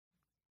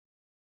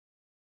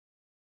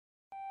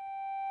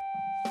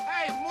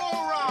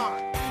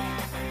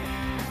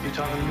You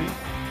talking to me?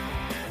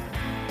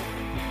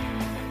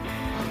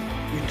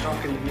 You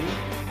talking to me?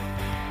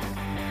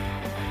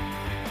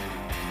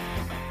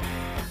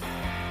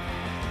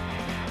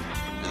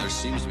 And there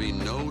seems to be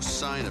no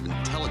sign of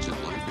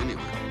intelligent life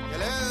anywhere.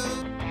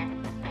 Hello?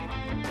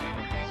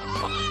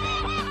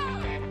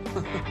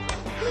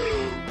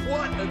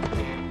 What an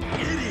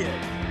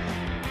idiot!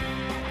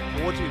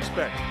 Well, what do you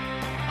expect?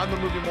 I'm the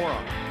movie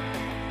moron.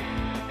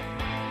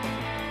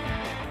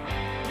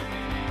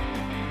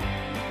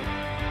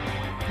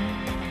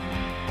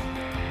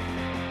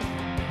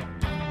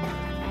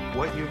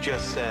 What you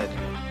just said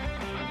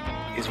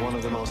is one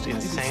of the most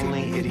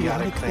insanely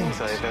idiotic things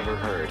I've ever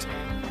heard.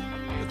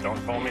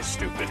 Don't call me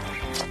stupid.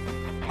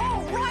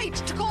 Oh, right!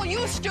 To call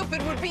you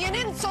stupid would be an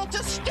insult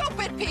to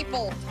stupid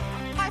people!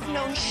 I've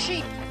known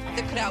sheep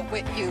that could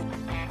outwit you.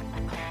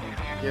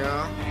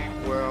 Yeah,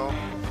 well,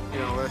 you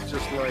know, that's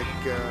just like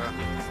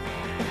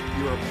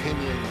your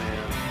opinion,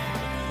 man.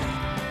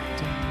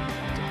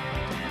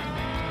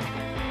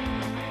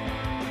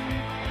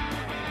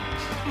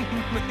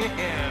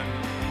 Man,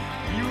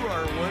 you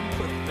are one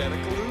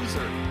pathetic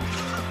loser.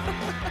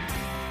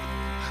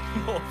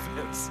 No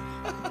offense.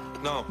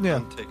 No, Yeah.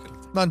 I'm taken.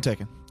 None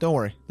taken. Don't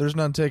worry. There's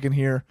none taken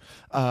here.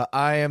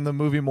 I am the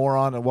movie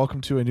moron, and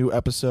welcome to a new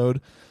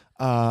episode.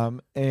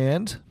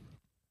 And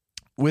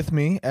with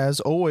me, as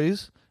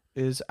always,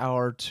 is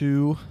our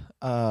two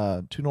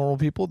normal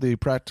people, the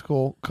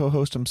practical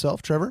co-host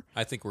himself, Trevor.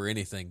 I think we're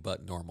anything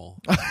but normal.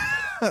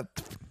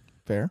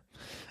 Fair.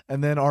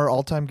 And then our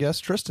all-time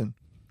guest, Tristan.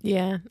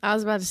 Yeah, I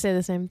was about to say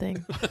the same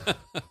thing.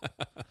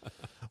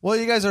 Well,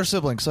 you guys are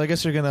siblings, so I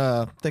guess you're going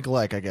to think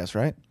alike, I guess,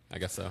 right? I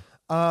guess so.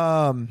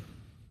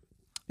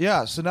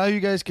 Yeah, so now you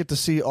guys get to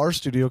see our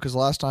studio because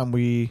last time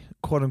we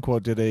quote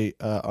unquote did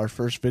our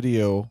first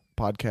video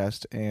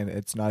podcast and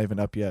it's not even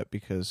up yet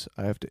because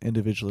I have to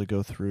individually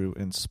go through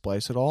and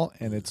splice it all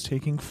and it's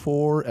taking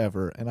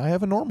forever and I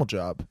have a normal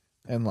job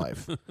in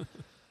life.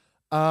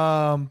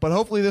 But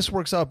hopefully this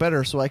works out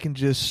better so I can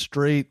just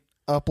straight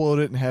upload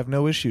it and have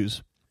no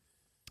issues.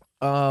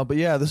 But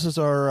yeah, this is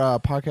our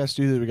podcast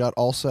studio that we got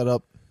all set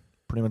up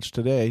pretty much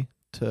today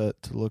to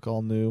look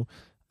all new.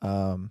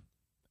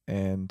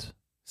 And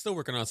Still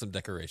working on some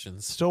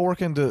decorations. still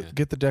working to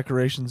get the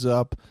decorations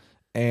up,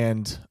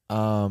 and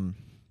I'm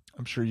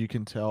sure you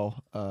can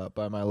tell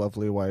by my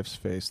lovely wife's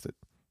face that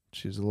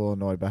she's a little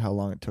annoyed by how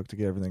long it took to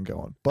get everything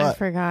going. I But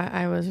forgot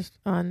I was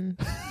on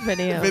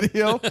video.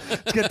 video,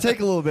 it's gonna take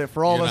a little bit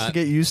for all You're of us to not-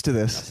 get used to Not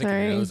this. picking your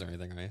Sorry. nose or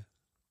anything, are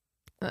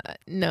you?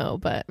 No,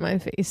 but my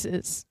face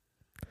is.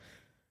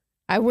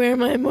 I wear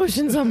my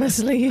emotions on my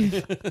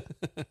sleeve.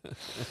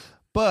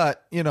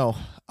 But you know,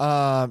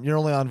 you're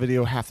only on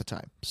video half the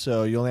time,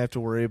 so you only have to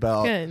worry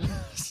about. Good.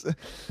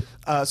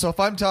 So if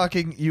I'm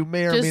talking, you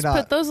may or may Just not.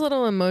 put those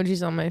little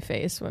emojis on my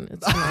face when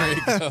it's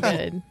not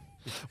good.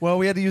 Well,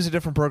 we had to use a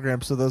different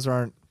program, so those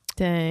aren't.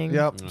 Dang.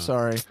 Yep, No.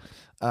 sorry.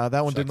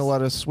 That one didn't Shucks.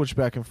 let us switch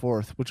back and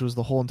forth, which was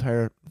the whole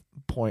entire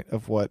point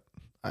of what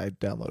I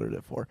downloaded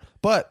it for.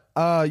 But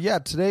yeah,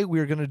 today we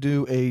are going to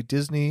do a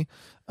Disney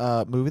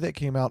movie that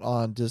came out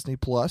on Disney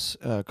Plus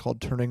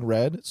called Turning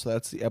Red. So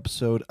that's the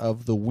episode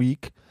of the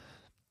week.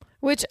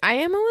 Which I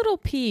am a little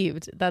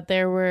peeved that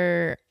there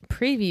were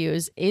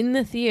previews in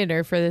the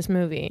theater for this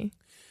movie,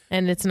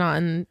 and it's not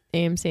in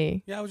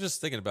AMC. Yeah, I was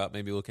just thinking about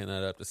maybe looking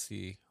that up to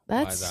see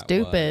That's why that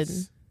stupid.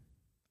 was.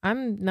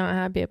 I'm not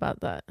happy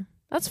about that.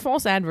 That's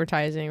false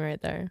advertising right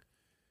there.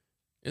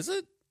 Is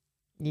it?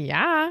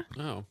 Yeah.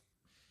 Oh,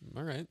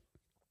 all right.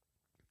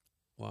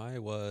 Why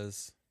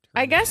was...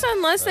 I guess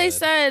unless they Red?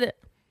 said,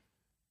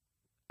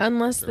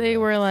 unless they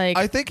were like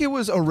I think it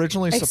was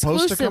originally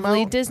supposed to come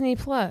exclusively out. Disney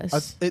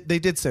Plus. They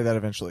did say that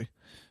eventually.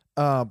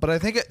 But I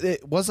think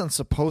it wasn't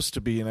supposed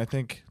to be, and I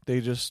think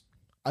they're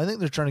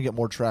trying to get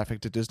more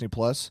traffic to Disney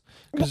Plus.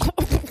 'Cause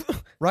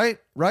right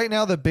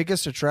now, the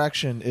biggest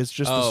attraction is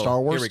just the Star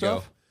Wars here we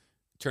stuff. Go.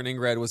 Turning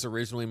Red was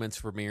originally meant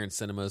to premiere in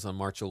cinemas on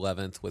March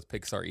 11th, with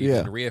Pixar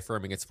Yeah. even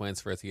reaffirming its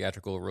plans for a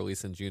theatrical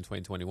release in June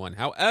 2021.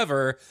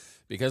 However,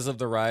 because of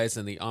the rise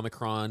in the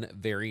Omicron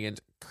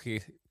variant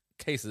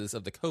cases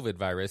of the COVID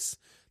virus,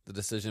 the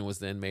decision was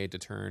then made to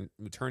turn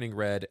Turning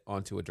Red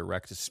onto a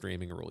direct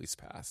streaming release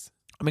path.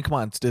 I mean, come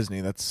on, it's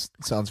Disney. That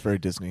sounds very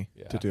Disney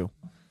to do.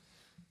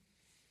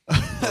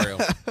 For real.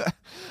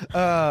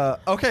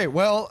 Okay,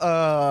 well,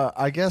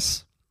 I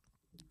guess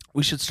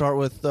we should start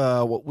with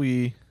what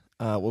we've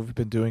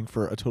been doing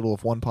for a total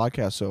of one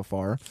podcast so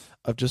far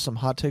of just some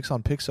hot takes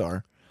on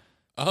Pixar.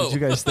 Oh,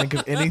 Did you guys think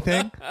of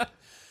anything?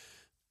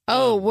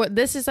 what?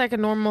 This is like a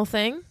normal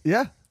thing.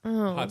 Yeah.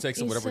 Oh, hot takes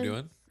on whatever we're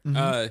doing?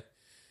 Mhm.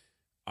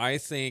 I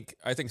think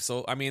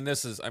so. I mean, we I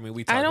talked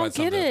don't about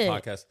some of get the it.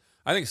 podcast.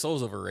 I think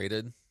Soul's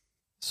overrated.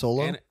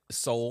 Solo? And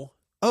Soul.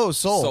 Oh,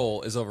 Soul.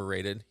 Soul is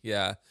overrated.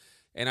 Yeah.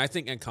 And I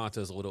think Encanto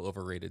is a little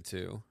overrated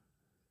too.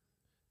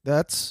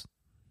 That's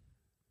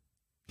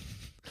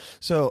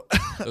so.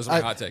 Those are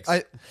my hot takes.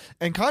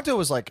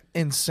 Encanto is like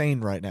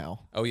insane right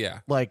now. Oh yeah.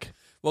 Like,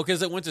 Well,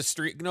 because it went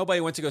to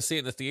nobody went to go see it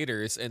in the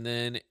theaters, and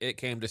then it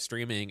came to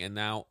streaming, and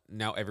now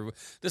everyone.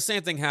 The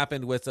same thing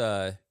happened with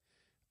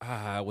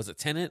was it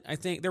Tenet? I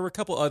think there were a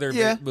couple other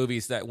Yeah.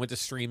 movies that went to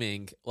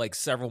streaming like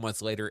several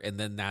months later, and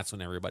then that's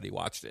when everybody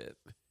watched it.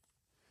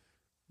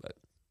 But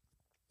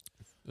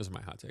those are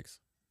my hot takes.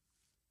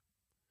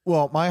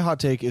 Well, my hot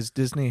take is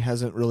Disney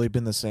hasn't really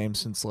been the same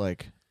since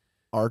like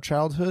our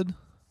childhood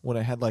when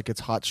it had like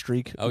its hot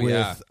streak Oh, with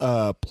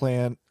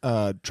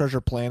yeah.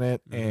 Treasure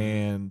Planet Mhm.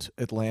 and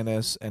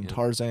Atlantis and Yeah.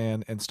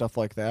 Tarzan and stuff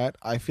like that.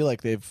 I feel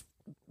like they've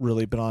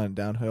really been on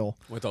downhill.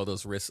 With all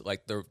those risks,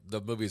 like the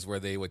movies where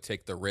they would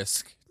take the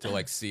risk to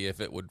like see if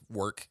it would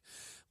work.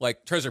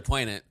 Like Treasure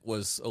Planet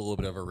was a little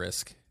bit of a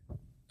risk,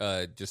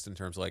 just in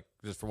terms of like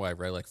just from what I've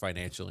read, like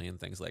financially and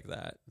things like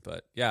that.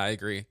 But yeah, I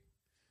agree.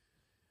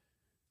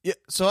 Yeah.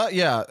 So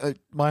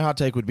my hot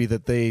take would be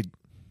that they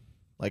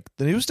like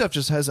the new stuff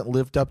just hasn't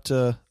lived up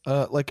to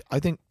like I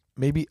think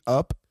maybe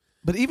Up,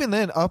 but even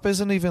then Up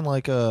isn't even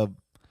like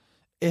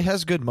it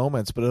has good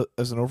moments, but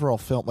as an overall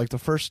film, like the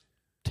first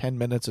 10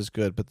 minutes is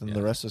good, but then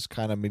the rest is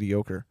kind of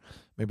mediocre.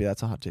 Maybe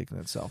that's a hot take in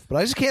itself. But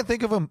I just can't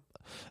think of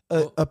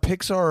a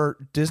Pixar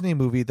Disney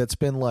movie that's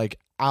been like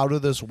out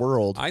of this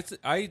world. I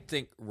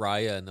think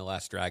Raya and the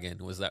Last Dragon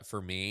was that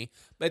for me,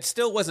 but it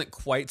still wasn't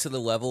quite to the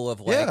level of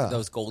like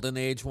those Golden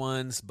Age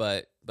ones.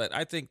 But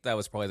I think that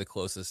was probably the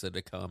closest it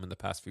had come in the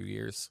past few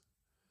years.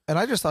 And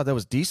I just thought that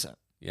was decent.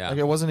 Yeah, like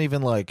it wasn't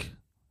even like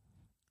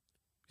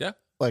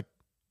like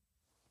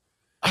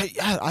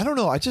I don't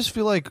know. I just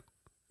feel like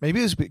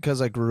maybe it's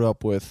because I grew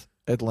up with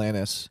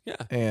Atlantis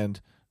and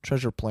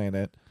Treasure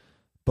Planet,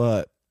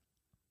 but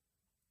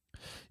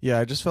yeah,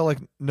 I just felt like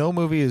no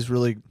movie has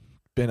really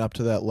been up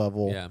to that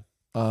level.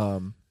 Yeah.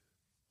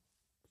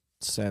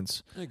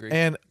 Since. I agree.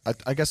 And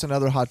I guess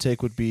another hot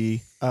take would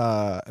be,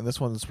 and this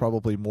one's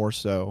probably more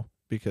so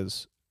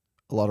because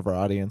a lot of our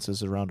audience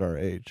is around our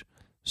age.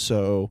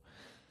 So,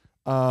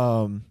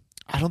 I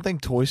don't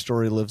think Toy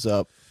Story lives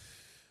up.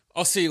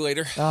 I'll see you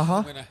later.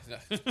 Uh-huh.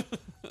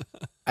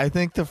 I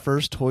think the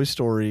first Toy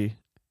Story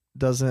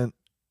doesn't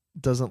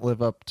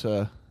live up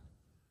to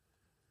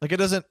like it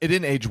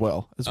didn't age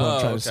well is what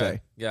I'm trying to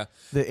say. Yeah.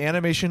 The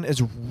animation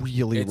is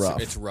really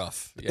rough. It's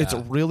rough. Yeah. It's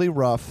really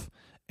rough,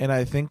 and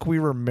I think we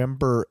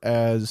remember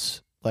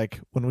as like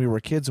when we were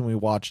kids and we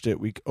watched it,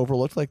 we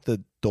overlooked like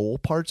the dull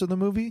parts of the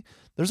movie.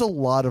 There's a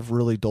lot of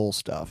really dull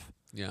stuff.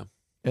 Yeah.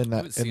 In I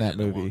haven't that seen it in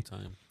a long movie.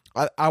 time.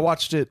 I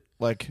watched it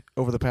like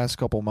over the past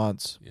couple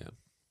months. Yeah.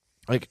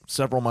 Like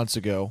several months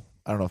ago.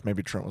 I don't know if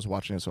maybe Trent was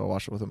watching it, so I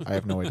watched it with him. I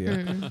have no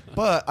idea.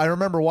 But I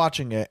remember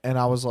watching it, and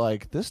I was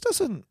like, this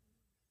doesn't,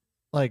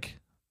 like,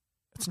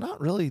 it's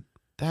not really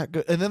that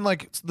good. And then,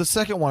 like, the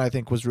second one I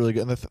think was really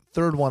good. And the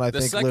third one I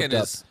think lived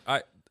up.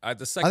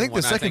 The second I think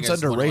one, the second's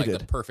is one of, like,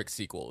 underrated. the perfect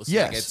sequels.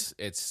 Yes.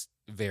 Like, it's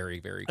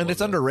very, very And it's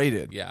good.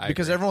 underrated. Yeah, I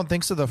because agree. everyone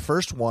thinks of the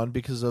first one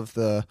because of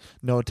the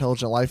no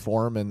intelligent life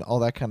form and all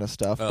that kind of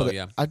stuff. Oh, but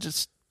yeah. I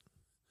just...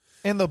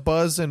 And the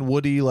Buzz and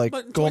Woody, like,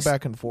 But going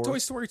back and forth. Toy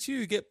Story 2,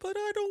 you get, but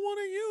I don't want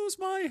to use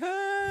my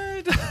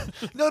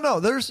head. No,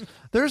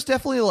 there's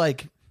definitely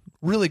like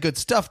really good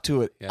stuff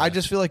to it. Yeah. I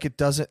just feel like it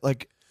doesn't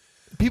like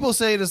people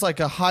say it is like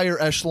a higher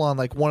echelon,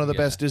 like one of the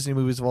best Disney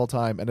movies of all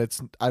time, and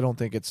I don't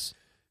think it's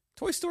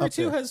Toy Story Up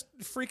 2 there. has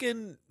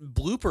freaking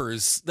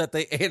bloopers that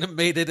they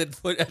animated and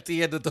put at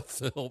the end of the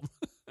film.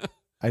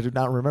 I do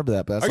not remember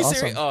that, but that's Are you awesome.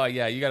 serious? Oh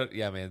yeah, you got it.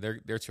 Yeah, man,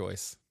 their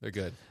choice. They're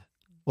good.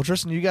 Well,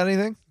 Tristan, you got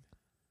anything?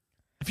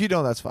 If you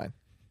don't, that's fine.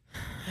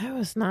 I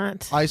was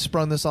not I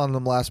sprung this on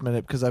them last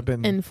minute because I've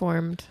been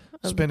informed.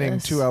 Of spending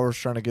this. 2 hours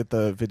trying to get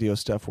the video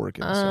stuff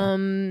working.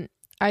 So.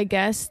 I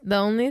guess the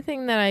only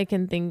thing that I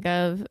can think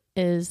of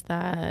is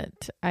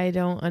that I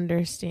don't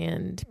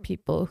understand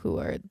people who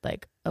are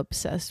like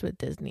obsessed with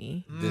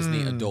Disney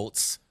Disney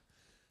adults.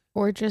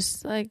 or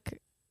just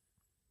like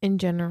in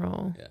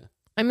general. Yeah.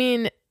 I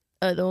mean,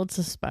 adults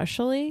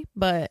especially,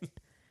 but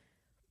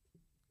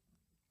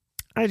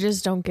I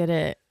just don't get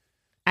it.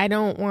 I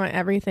don't want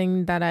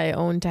everything that I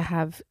own to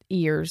have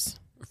ears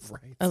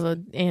Right. of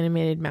an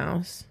animated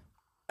mouse.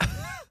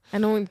 I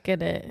don't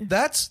get it.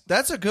 That's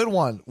a good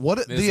one. What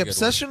It is a the good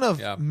obsession one. of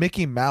Yeah.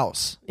 Mickey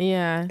Mouse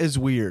Yeah. is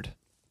weird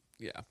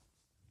Yeah.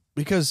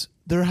 because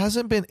there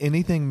hasn't been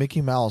anything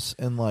Mickey Mouse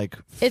in like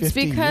 50 It's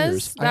because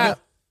years. I that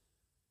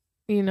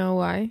know- you know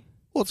why?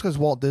 Well, it's because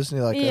Walt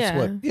Disney, like that's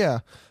what,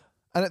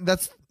 and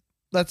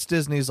that's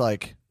Disney's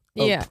like,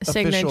 official,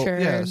 signature.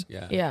 yes.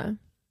 Yeah.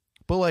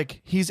 But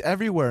like he's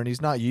everywhere and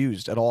he's not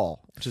used at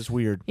all, which is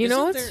weird. You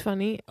know Isn't what's there-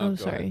 funny? Oh, Oh, go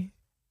sorry.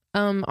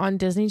 On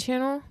Disney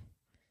Channel,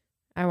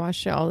 I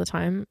watched it all the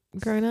time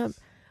growing up.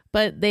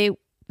 But they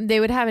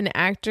would have an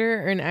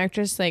actor or an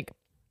actress like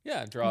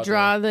Yeah.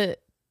 draw the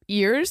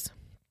ears.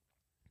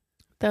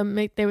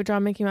 They would draw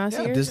Mickey Mouse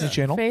Yeah, ears, Disney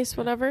Channel. face,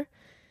 whatever.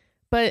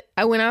 But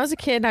when I was a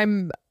kid,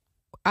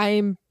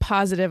 I'm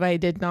positive I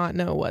did not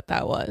know what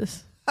that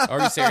was.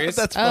 Are you serious?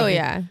 That's Oh funny.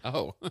 yeah,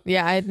 Oh.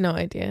 yeah. I had no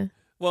idea.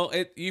 Well,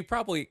 you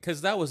probably because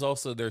that was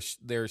also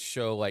their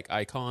show like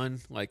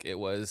Icon, like it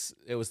was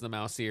the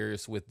mouse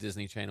ears with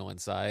Disney Channel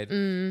inside,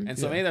 and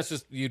so maybe that's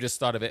just you just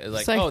thought of it as like,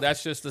 It's like, oh,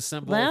 that's just the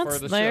symbol That's for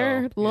the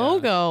their show.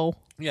 logo.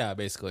 Yeah,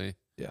 basically.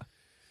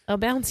 A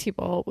bouncy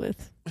ball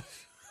with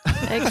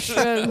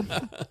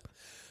extra.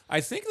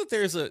 I think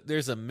that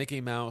there's a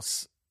Mickey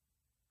Mouse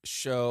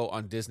show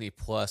on Disney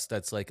Plus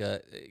that's like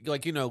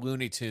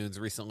Looney Tunes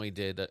recently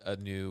did a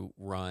new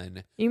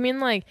run. You mean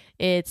like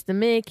it's the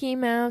Mickey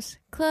Mouse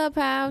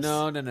Clubhouse?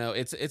 No.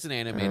 It's an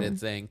animated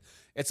thing.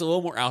 It's a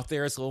little more out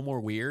there. It's a little more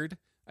weird.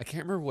 I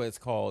can't remember what it's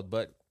called,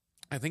 but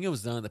I think it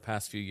was done in the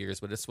past few years.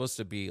 But it's supposed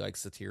to be like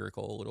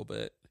satirical a little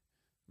bit.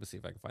 Let's see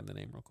if I can find the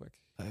name real quick.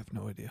 I have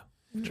no idea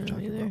I what you're don't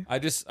talking either.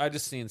 about. I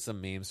just seen some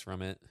memes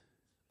from it.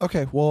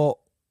 Okay, well,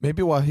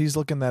 maybe while he's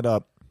looking that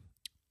up,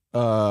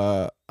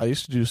 I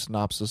used to do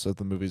synopsis of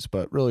the movies,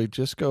 but really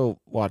just go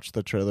watch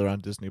the trailer on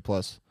Disney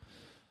Plus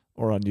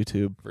or on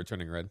YouTube For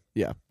Turning Red.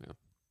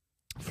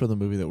 for the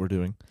movie that we're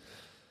doing.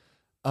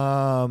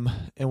 And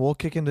we'll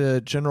kick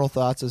into general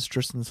thoughts as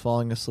Tristan's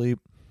falling asleep.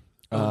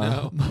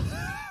 Oh, no.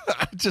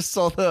 I just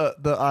saw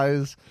the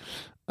eyes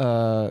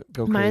go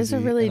crazy. My eyes are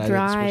really and I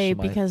didn't switch dry to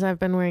my- because I've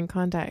been wearing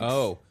contacts.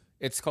 Oh,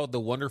 it's called The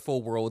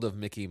Wonderful World of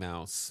Mickey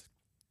Mouse.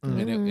 And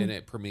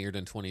it premiered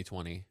in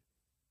 2020.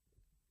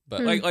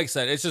 But like I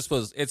said, it's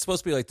supposed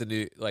to be like the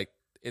new I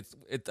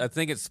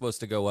think it's supposed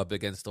to go up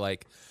against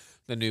like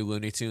the new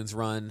Looney Tunes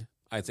run.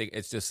 I think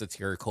it's just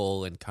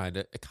satirical and kind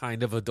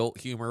of adult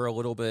humor a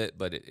little bit,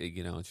 but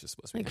it's just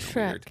supposed to be like kinda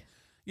Shrek. weird.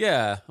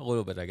 Yeah, a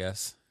little bit, I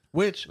guess.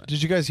 Which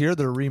did you guys hear?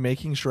 They're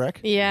remaking Shrek.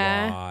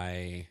 Yeah.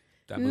 Why?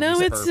 That No,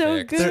 movie's it's so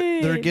perfect.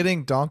 good. They're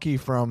getting Donkey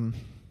from,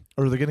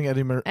 or they're getting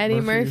Eddie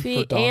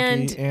Murphy for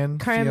Donkey and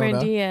Cameron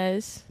Fiona.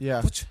 Diaz.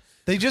 Yeah, Which-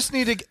 they just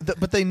need to,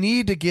 but they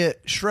need to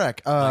get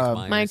Shrek.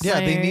 Myers. Mike Yeah,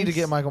 they need to Myers.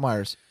 get Michael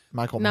Myers.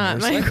 Michael Not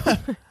Myers.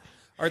 Michael.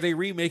 Are they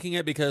remaking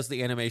it because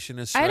the animation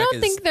is? I Shrek don't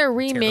is think they're terrible?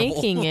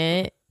 remaking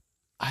it.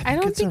 I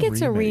don't think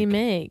it's a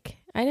remake.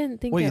 I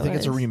didn't think What, it you think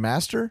it's a was.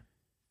 remaster?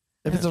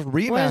 If it's a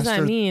What does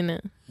that remaster, mean?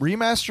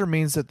 remaster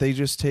means that they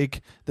just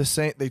take the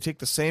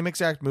same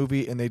exact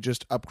movie and they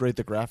just upgrade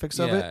the graphics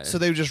of Yeah. it. So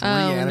they just Oh,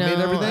 reanimate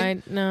no,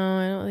 everything.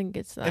 I don't think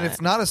it's that. And it's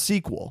not a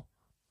sequel.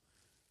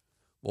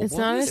 Well, It's what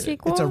not a is it?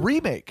 sequel? It's a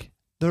remake.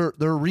 They're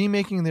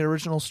remaking the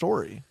original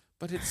story.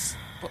 But it's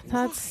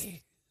That's- why?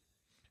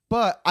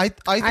 But I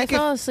I think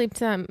fell asleep to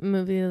that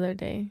movie the other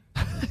day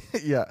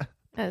if, yeah.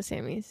 at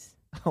Sammy's.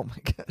 Oh my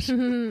gosh.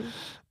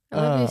 I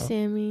love you,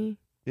 Sammy.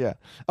 Yeah.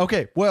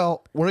 Okay.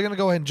 Well, we're going to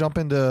go ahead and jump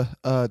into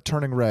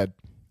Turning Red.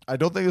 I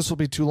don't think this will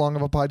be too long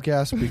of a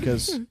podcast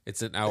because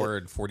It's an hour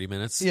and 40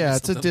 minutes. yeah, or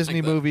it's a something Disney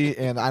like that. movie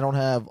and I don't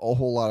have a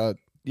whole lot of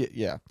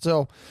yeah.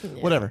 So, Yeah.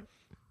 whatever.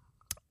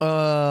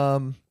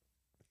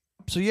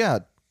 So yeah,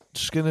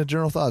 just getting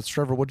general thoughts.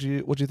 Trevor, what'd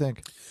you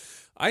think?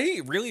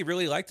 I really,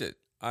 really liked it.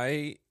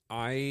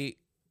 I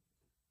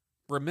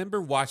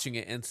remember watching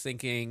it and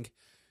thinking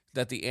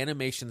that the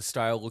animation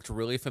style looked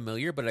really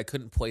familiar, but I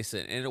couldn't place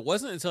it. And it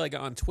wasn't until I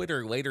got on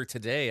Twitter later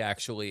today,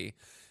 actually,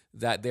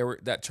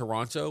 that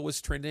Toronto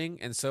was trending,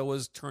 and so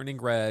was Turning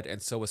Red,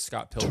 and so was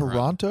Scott Pilgrim.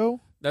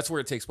 Toronto? That's where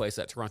it takes place,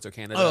 at Toronto,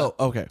 Canada. Oh,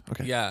 okay.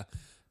 Yeah.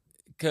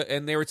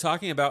 And they were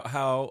talking about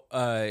how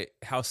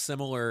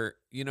similar,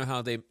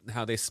 how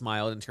they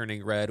smiled in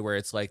Turning Red, where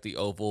it's like the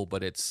oval,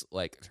 but it's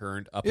like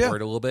turned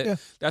upward a little bit. yeah.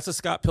 That's a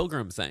Scott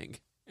Pilgrim thing.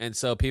 And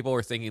so people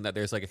were thinking that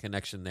there's like a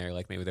connection there,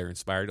 like maybe they're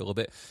inspired a little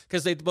bit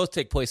because they both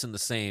take place in the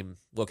same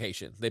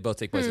location. They both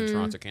take place in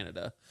Toronto,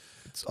 Canada.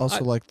 It's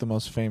also like the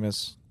most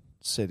famous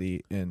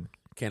city in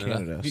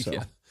Canada. So.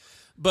 Yeah.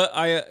 But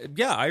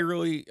I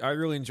really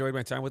enjoyed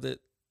my time with it.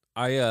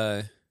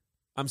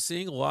 I'm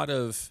seeing a lot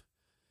of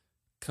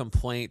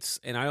complaints,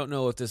 and I don't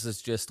know if this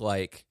is just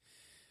like,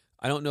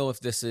 I don't know if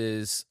this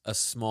is a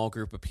small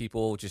group of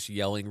people just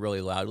yelling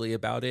really loudly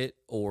about it,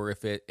 or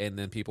if it, and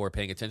then people are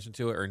paying attention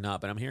to it or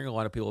not. But I'm hearing a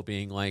lot of people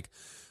being like,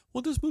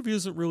 well, this movie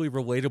isn't really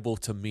relatable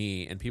to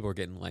me. And people are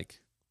getting like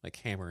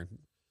hammering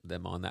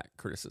them on that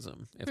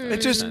criticism. If that It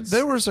makes just, sense.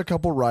 there was a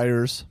couple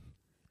writers,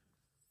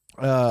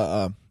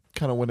 kind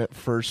of when it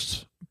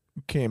first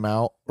came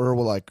out or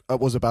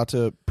was about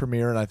to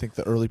premiere. And I think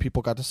the early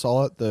people got to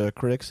saw it, the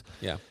critics.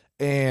 Yeah.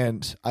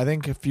 And I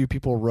think a few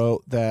people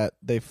wrote that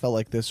they felt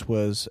like this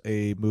was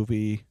a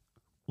movie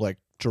like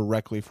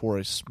directly for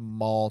a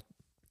small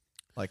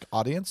like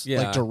audience,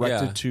 Yeah, like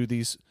directed yeah. to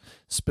these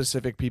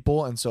specific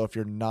people. And so if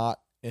you're not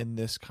in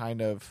this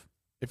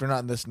if you're not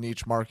in this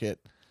niche market,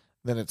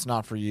 then it's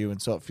not for you. And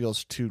so it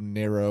feels too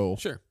narrow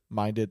Sure.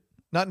 minded,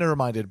 not narrow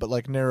minded, but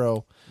like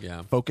narrow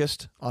Yeah.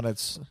 focused on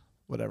its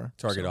whatever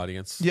Target So-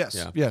 audience. Yes.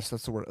 Yeah. Yes.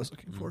 That's the word I was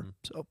looking for. Mhm.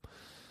 So,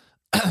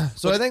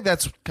 so I think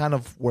that's kind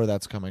of where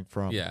that's coming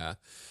from. Yeah.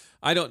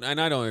 I don't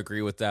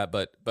agree with that,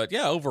 but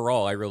yeah,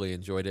 overall I really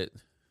enjoyed it.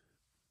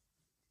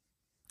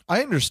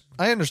 I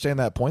understand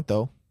that point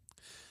though.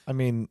 I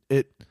mean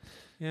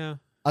Yeah.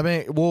 I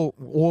mean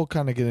we'll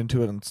kind of get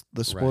into it in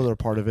the spoiler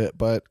part of it,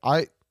 but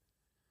I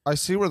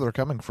see where they're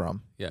coming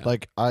from. Yeah.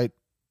 Like I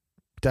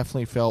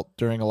definitely felt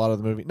during a lot of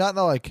the movie, not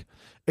like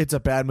it's a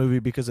bad movie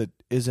because it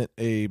isn't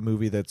a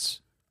movie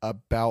that's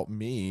about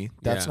me.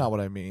 That's Yeah. not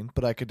what I mean,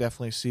 but I could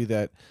definitely see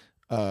that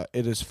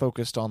it is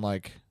focused on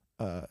like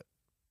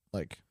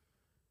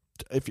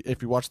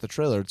if you watch the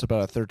trailer, it's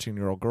about a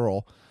 13-year-old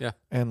girl. Yeah.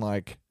 And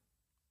like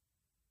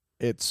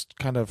it's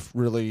kind of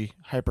really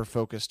hyper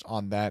focused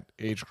on that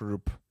age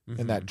group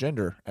and that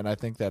gender, and I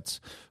think that's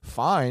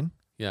fine.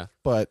 Yeah.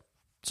 But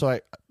I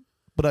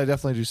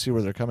definitely do see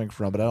where they're coming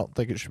from, but I don't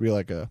think it should be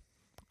like a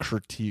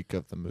critique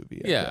of the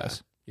movie. I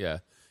guess. Yeah.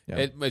 Yeah.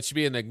 It should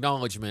be an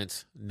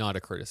acknowledgement, not a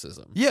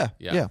criticism. Yeah.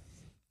 Yeah.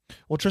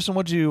 Well, Tristan,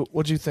 what'd you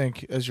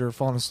think as you're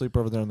falling asleep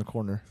over there in the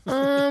corner?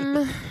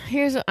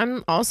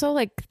 I'm also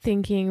like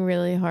thinking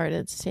really hard.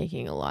 It's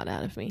taking a lot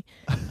out of me.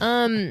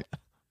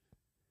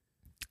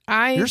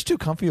 You're just too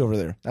comfy over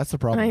there. That's the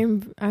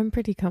problem. I'm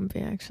pretty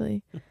comfy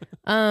actually.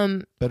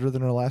 Better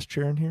than our last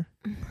chair in here.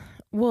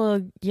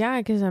 Well, yeah,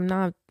 because I'm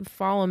not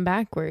falling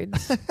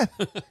backwards.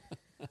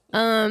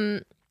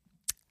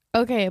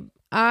 Okay,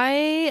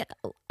 I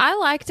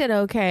liked it.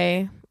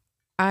 Okay,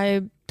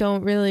 I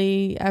don't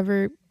really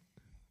ever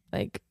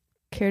like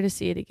care to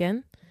see it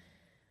again,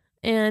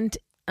 and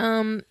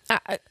I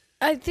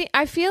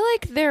feel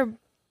like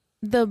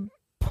the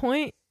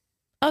point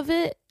of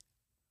it.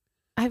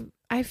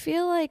 I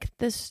feel like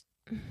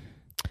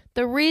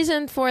the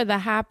reason for the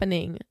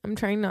happening. I'm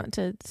trying not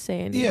to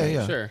say anything.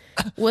 Yeah. Sure.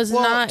 Was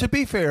Well, not to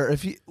be fair,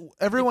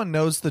 everyone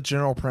knows the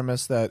general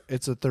premise that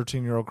it's a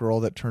 13-year-old girl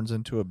that turns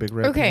into a big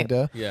red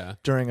panda Yeah.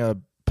 during a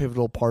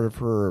pivotal part of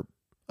her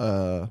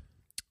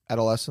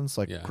adolescence,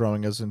 like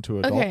growing as into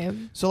an adult. okay.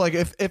 So, like,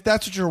 if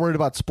that's what you're worried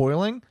about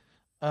spoiling,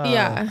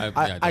 Yeah.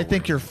 I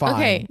think you're fine.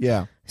 Okay.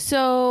 Yeah.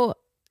 So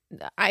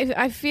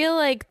I feel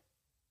like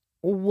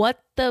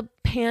what the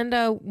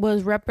panda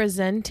was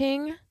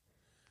representing,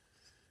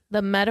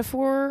 the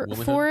metaphor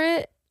Womanhood? for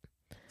it.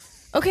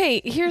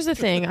 Okay, here's the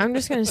thing. I'm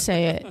just going to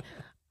say it.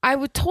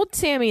 I told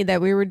Sammy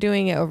that we were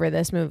doing it over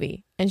this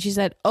movie, and she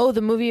said, "Oh,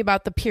 the movie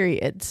about the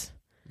periods."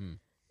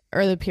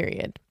 Or the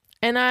period.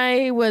 And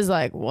I was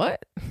like,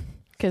 "What?"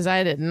 Because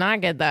I did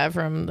not get that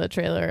from the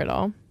trailer at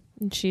all.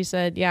 And she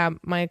said, "Yeah,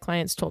 my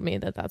clients told me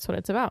that that's what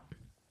it's about."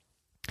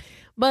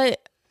 But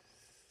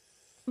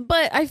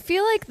I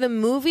feel like the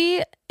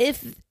movie,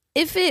 if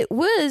it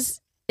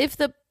was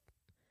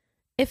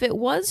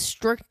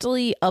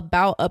strictly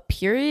about a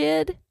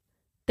period,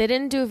 they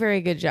didn't do a very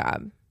good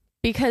job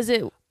because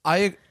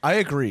I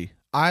agree.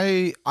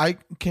 I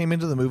came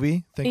into the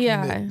movie thinking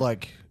that,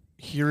 like,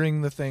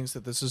 hearing the things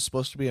that this is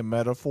supposed to be a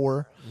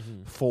metaphor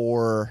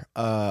for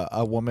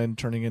a woman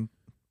turning in,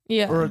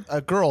 or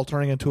a girl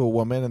turning into a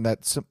woman, and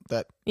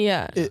that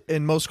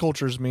in most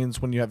cultures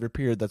means when you have your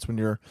period, that's when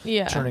you're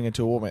turning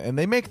into a woman, and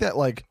they make that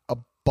like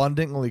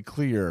abundantly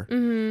clear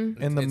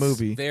in the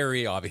movie.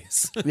 Very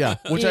obvious. Yeah,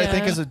 which I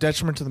think is a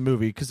detriment to the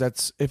movie, because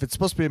that's, if it's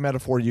supposed to be a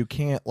metaphor, you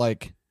can't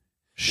like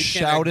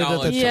shout it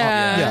at the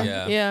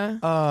top.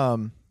 Yeah.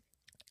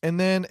 And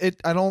then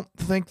I don't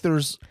think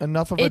there's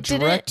enough of a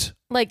direct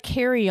like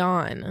carry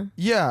on.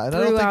 Yeah, and I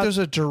don't think there's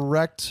a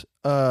direct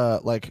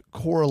like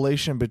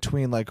correlation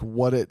between like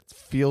what it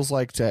feels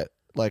like to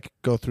like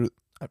go through.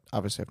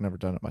 Obviously, I've never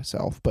done it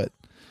myself, but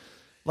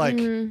like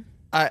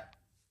I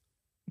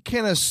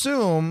can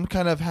assume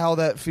kind of how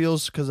that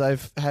feels because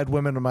I've had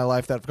women in my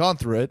life that have gone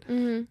through it,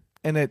 and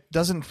it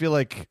doesn't feel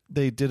like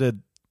they did a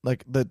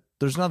like that.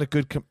 There's not a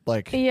good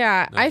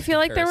I feel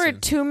like there were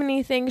too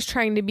many things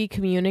trying to be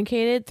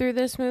communicated through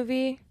this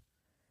movie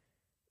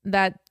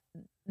that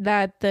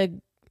the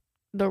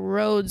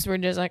roads were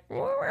just like,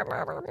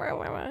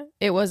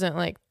 it wasn't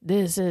like,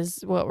 this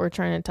is what we're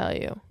trying to tell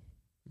you.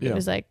 It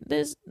was like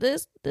this,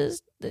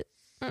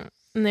 and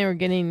they were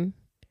getting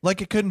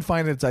like, it couldn't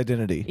find its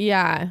identity.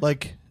 Yeah,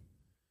 like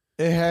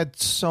it had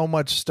so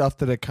much stuff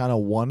that it kind of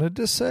wanted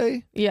to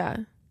say. Yeah,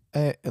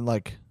 and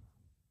like,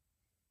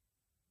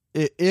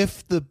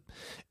 if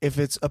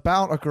it's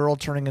about a girl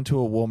turning into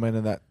a woman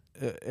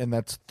and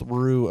that's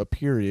through a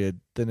period,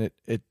 then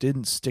it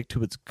didn't stick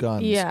to its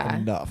guns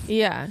enough.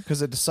 Yeah,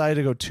 because it decided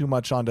to go too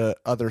much onto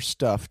other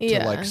stuff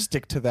to like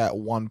stick to that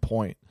one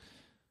point.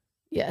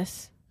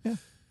 Yes. Yeah.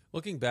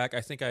 Looking back,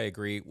 I think I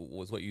agree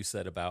with what you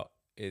said about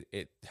it.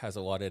 It has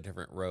a lot of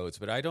different roads,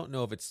 but I don't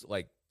know if it's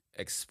like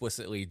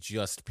explicitly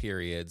just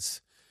periods.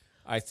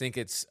 I think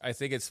it's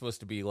supposed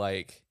to be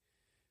like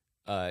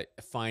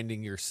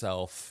finding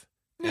yourself.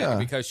 Yeah,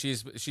 because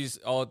she's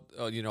all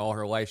all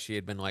her life she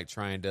had been like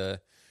trying to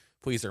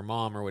please her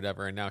mom or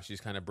whatever, and now she's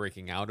kind of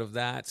breaking out of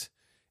that,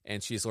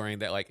 and she's learning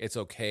that like it's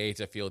okay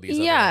to feel these.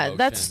 Yeah,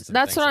 that's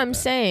what I'm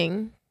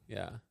saying.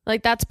 Yeah,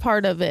 like that's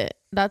part of it.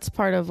 That's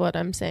part of what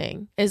I'm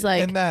saying is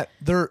like, and that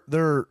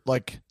they're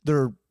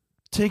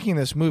taking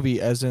this movie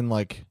as in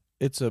like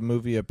it's a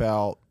movie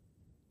about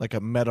like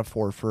a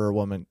metaphor for a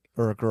woman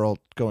or a girl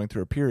going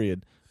through a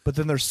period, but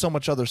then there's so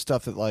much other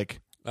stuff that like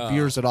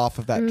veers it off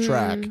of that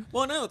track.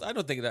 Well, no, I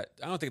don't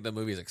think the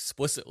movie is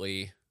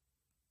explicitly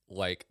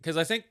like, because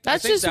I think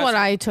that's what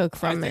I took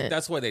from it. I think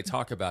that's why they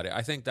talk about it.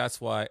 I think that's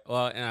why.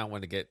 Well, and I don't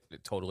want to get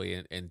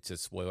totally into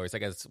spoilers. I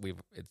guess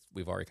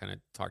we've already kind of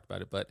talked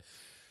about it, but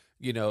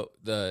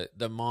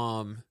the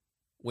mom,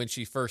 when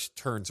she first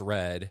turns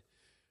red,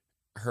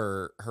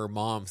 her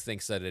mom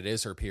thinks that it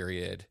is her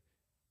period,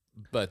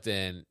 but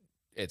then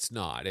it's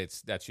not.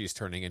 It's that she's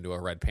turning into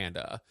a red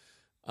panda.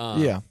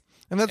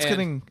 And that's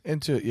getting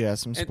into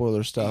some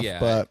spoiler stuff. Yeah,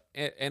 but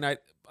and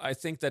I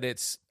think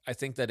that's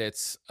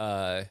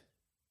the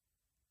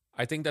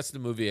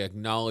movie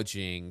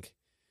acknowledging,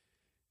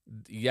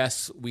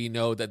 yes, we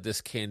know that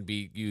this can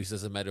be used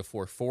as a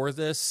metaphor for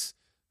this,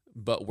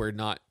 but we're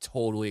not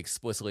totally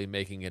explicitly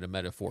making it a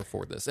metaphor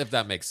for this, if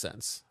that makes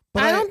sense.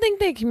 But I don't think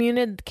they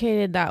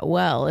communicated that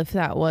well, if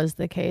that was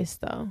the case,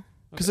 though.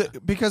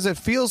 Because it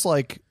feels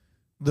like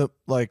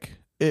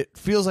it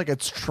feels like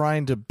it's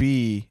trying to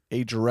be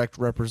a direct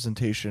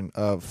representation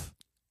of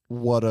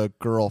what a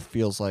girl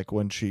feels like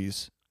when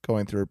she's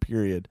going through a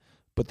period,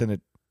 but then it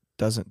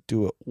doesn't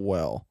do it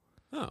well.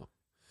 Oh.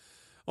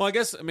 Well, I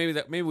guess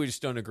maybe we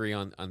just don't agree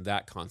on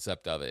that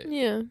concept of it.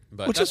 Yeah.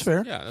 But Which is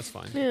fair. Yeah, that's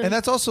fine. Yeah. And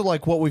that's also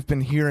like what we've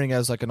been hearing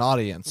as like an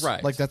audience.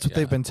 Right. Like that's what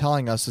they've been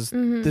telling us is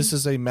this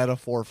is a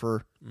metaphor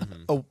for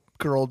a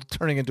girl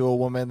turning into a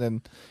woman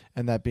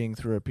and that being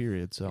through a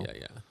period. So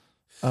Yeah.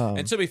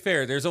 And to be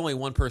fair, there's only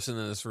one person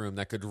in this room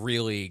that could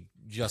really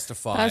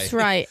justify. That's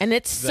right. And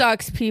it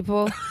sucks,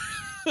 people.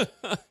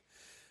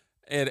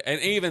 and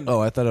even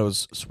I thought I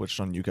was switched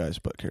on you guys,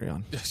 but carry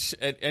on.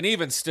 and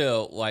even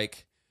still,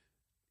 like,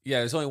 yeah,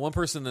 there's only one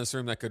person in this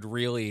room that could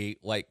really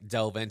like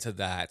delve into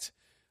that.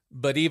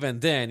 But even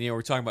then, you know,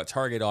 we're talking about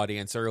target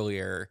audience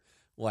earlier.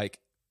 Like,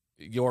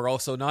 you're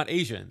also not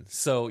Asian,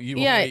 so you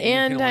Yeah, only,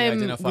 and you can only I'm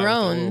identify with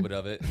grown. a little bit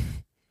of it,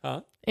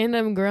 huh? And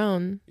I'm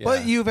grown. Yeah.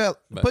 But you've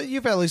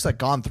at least like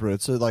gone through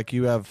it, so like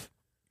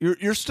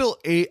you're still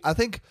I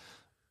think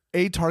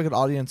a target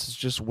audience is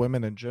just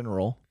women in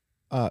general.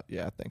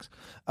 Yeah, thanks.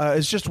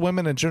 It's just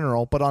women in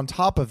general, but on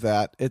top of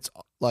that, it's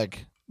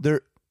like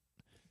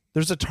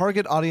there's a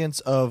target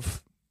audience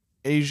of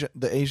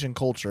the Asian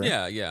culture.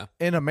 Yeah.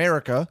 In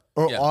America,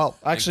 or Yeah. well,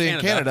 actually in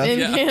Canada. In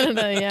Yeah.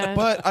 Canada, yeah.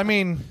 But I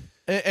mean,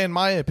 in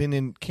my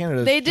opinion,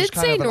 Canada. They did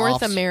say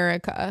North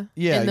America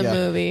in the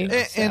movie.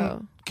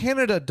 And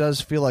Canada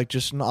does feel like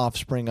just an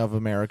offspring of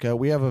America.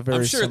 We have a very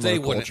I'm sure similar they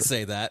culture. wouldn't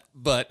say that,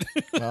 but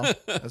Well,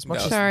 as much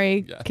as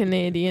Sorry,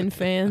 Canadian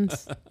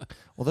fans.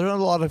 well, there are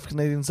a lot of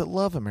Canadians that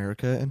love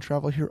America and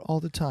travel here all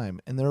the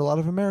time, and there are a lot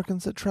of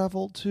Americans that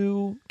travel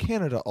to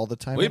Canada all the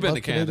time. we've and been love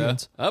to Canada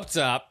Canadians up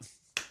top.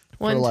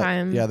 One for, like-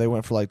 time. Yeah, they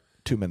went for like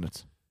 2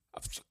 minutes.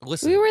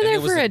 Listen, We were and there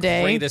it was for the a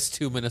day. Greatest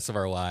 2 minutes of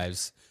our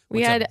lives.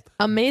 We Went to had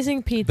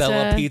amazing pizza.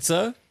 Bella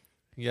Pizza.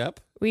 Yep.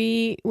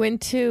 We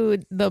went to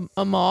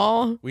a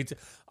mall.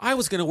 I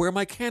was gonna wear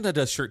my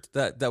Canada shirt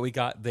that we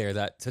got there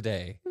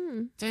today.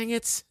 Dang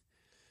it!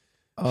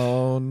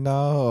 Oh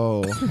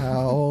no!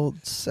 How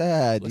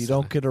sad! You Listen,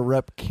 don't get to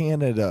rep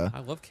Canada. I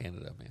love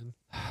Canada, man.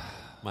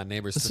 My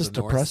neighbors This to is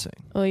the north. depressing.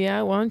 Oh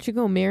yeah, why don't you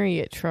go marry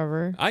it,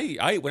 Trevor?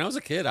 I when I was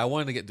a kid, I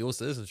wanted to get dual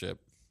citizenship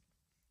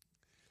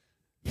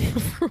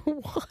For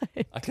what?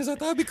 because I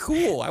thought it'd be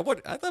cool. I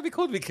thought it'd be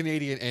cool to be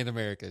Canadian and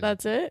American.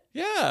 That's it?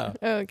 yeah.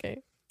 Oh,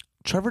 okay.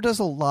 Trevor does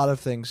a lot of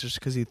things just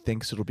because he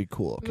thinks it'll be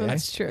cool. Okay.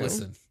 That's true.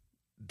 Listen,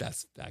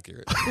 that's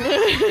accurate.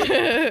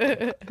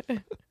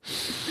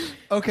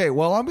 Okay,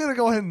 well, I'm gonna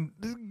go ahead and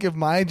give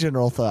my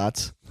general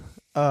thoughts,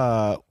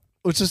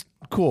 which is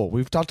cool.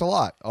 We've talked a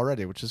lot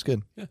already, which is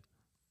good. Yeah.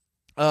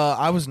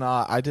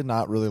 I did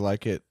not really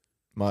like it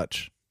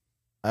much.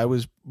 I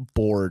was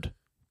bored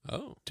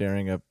Oh,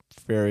 during a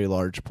very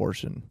large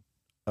portion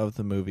of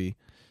the movie,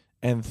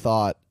 and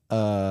thought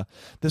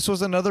this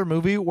was another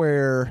movie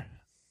where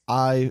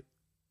I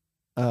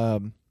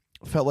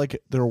felt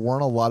like there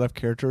weren't a lot of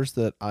characters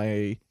that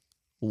I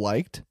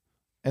liked,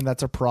 and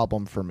that's a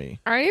problem for me.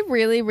 I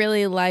really,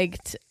 really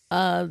liked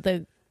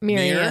the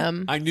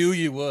Miriam. I knew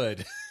you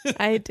would.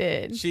 I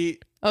did.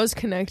 I was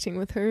connecting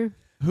with her.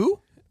 Who?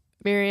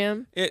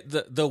 Miriam,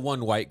 the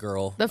one white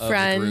girl, the of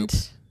friend the group.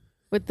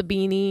 with the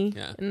beanie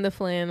Yeah. and the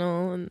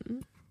flannel,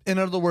 and In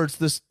other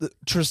words,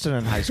 Tristan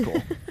in high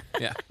school.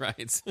 Yeah,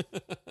 right.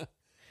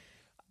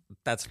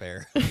 That's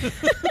fair.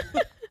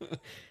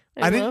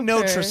 I didn't love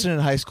know her. Tristan in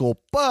high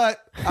school, but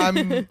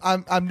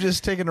I'm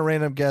just taking a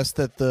random guess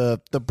that the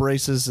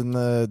braces and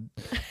the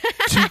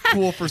too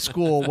cool for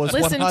school was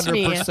Listen to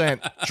me.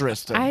 100%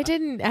 Tristan. I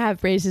didn't have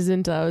braces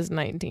until I was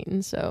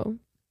 19, so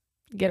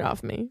get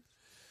off me.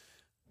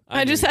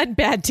 I just had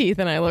bad teeth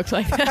and I looked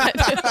like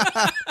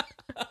that.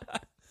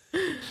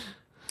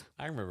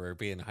 I remember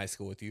being in high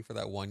school with you for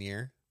that 1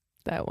 year.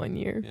 That 1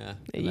 year. Yeah,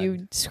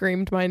 You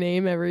screamed my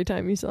name every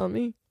time you saw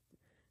me.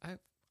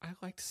 I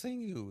liked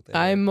seeing you there.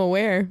 I'm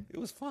aware. It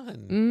was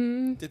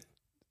fun.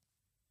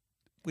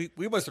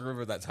 We must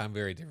remember that time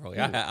very differently.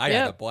 I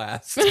had a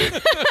blast.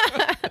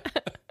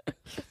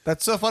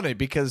 That's so funny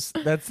because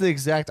that's the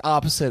exact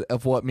opposite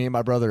of what me and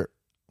my brother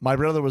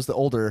was the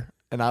older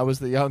and I was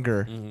the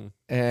younger. Mm-hmm.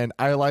 And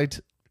I liked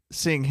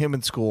seeing him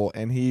in school,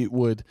 and he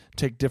would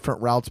take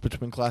different routes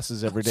between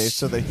classes every day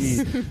so that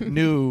he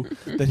knew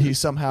that he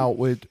somehow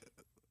would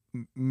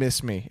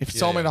miss me. If he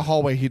saw me in a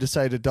hallway, he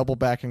decided to double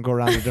back and go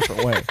around a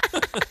different way.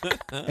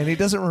 And he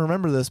doesn't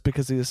remember this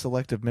because he has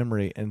selective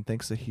memory and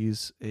thinks that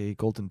he's a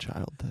golden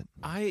child that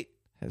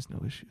has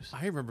no issues.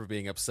 I remember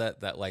being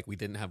upset that like we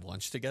didn't have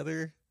lunch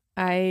together.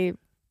 I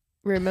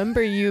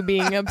remember you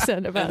being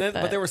upset about that.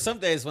 But there were some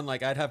days when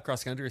like I'd have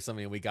cross country or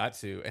something and we got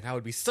to, and I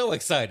would be so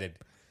excited.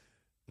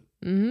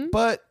 Mm-hmm.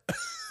 But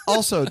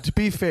Also, to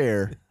be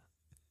fair,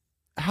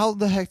 how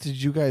the heck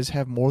did you guys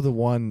have more than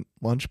one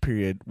lunch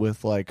period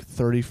with like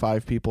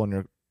 35 people in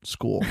your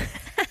school?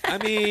 I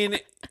mean,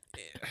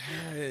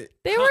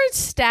 They were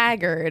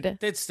staggered.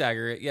 they'd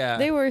stagger it. Yeah.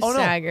 They were Oh, no.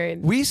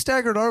 staggered. We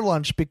staggered our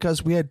lunch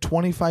because we had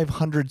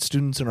 2,500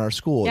 students in our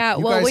school. Yeah,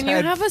 You well, guys when you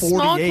had have a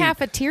small 48.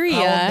 cafeteria,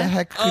 How the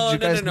heck could Oh, you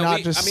guys not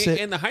We, just I mean, sit?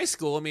 in the high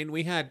school, I mean,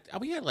 we had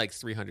like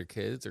 300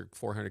 kids or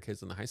 400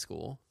 kids in the high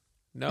school.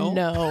 No,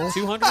 No.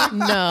 200.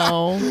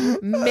 no,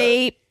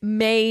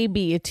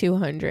 maybe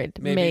 200,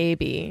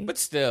 maybe. But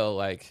still,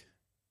 like,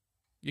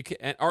 you can.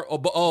 And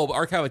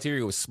our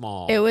cafeteria was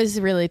small. It was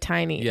really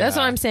tiny. That's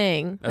what Yeah. I'm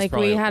saying. That's Like we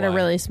probably had a why.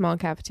 really small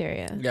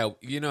cafeteria. Yeah,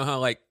 you know how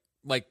like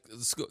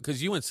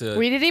because you went to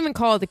We didn't even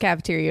call it the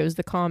cafeteria. It was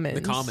the commons.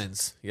 the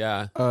commons.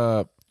 Yeah.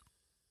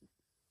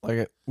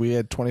 Like we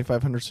had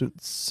 2,500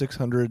 students,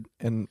 600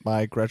 in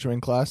my graduating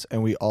class,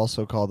 and we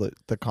also called it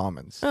the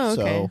commons. Oh,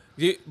 okay.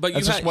 So, But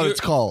That's just what it's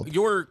called.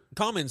 Your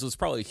commons was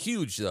probably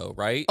huge, though,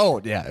 right?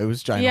 oh yeah, it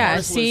was giant.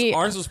 Yeah,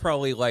 ours was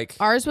probably like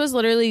Ours was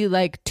literally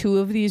like 2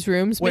 of these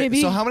rooms, Wait, maybe.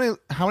 so how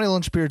many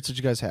lunch periods did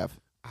you guys have?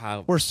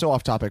 We're so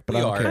off topic, but I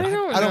don't care. I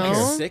don't I don't know.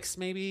 care. 6,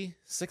 maybe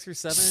 6 or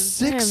 7.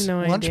 Six I have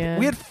no lunch. idea.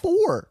 We had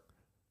 4.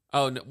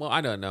 Oh no, well,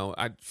 I don't know.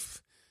 I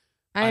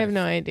have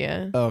no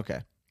idea. Oh,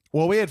 okay.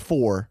 Well, we had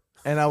 4,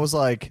 and I was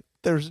like,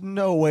 "There's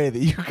no way that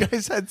you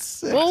guys had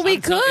 6." Well, we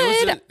I'm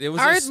telling- could. it was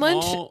Our a small,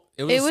 lunch.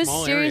 It was, a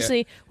small seriously.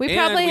 area. We And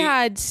probably we-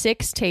 had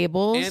 6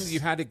 tables. And you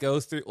had to go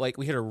through like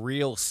we had a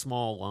real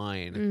small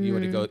line. You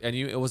had to go, and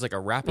it was like a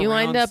wraparound. You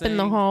lined up in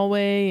the thing.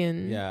 hallway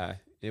and Yeah,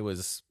 it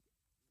was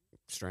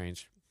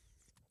strange.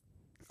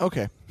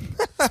 Okay.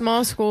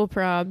 small school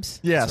probs.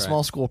 Yeah, That's right.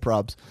 small school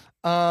probs.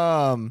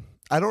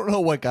 I don't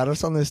know what got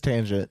us on this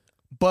tangent,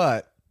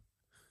 but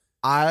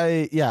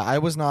I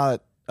was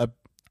not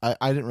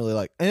I didn't really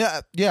like.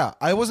 Yeah,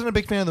 I wasn't a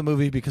big fan of the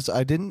movie because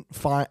I didn't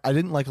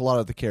like a lot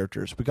of the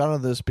characters. We got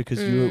on this because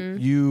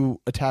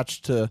you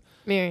attached to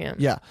Miriam.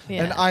 yeah,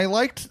 Yeah. and I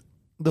liked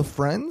the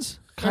friends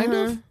kind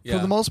of for Yeah.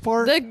 the most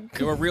part. They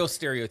were real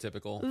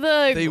stereotypical.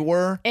 They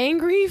were.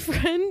 angry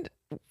friend.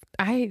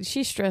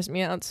 She stressed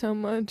me out so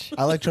much.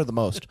 I liked her the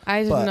most.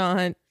 I did but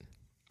not.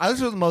 I liked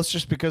her the most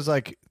just because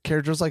like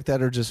characters like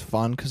that are just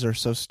fun because they're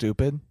so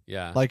stupid.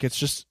 Yeah, Like it's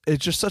just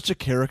such a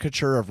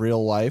caricature of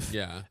real life.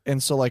 yeah,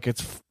 And so like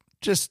it's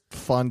just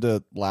fun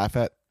to laugh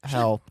at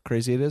how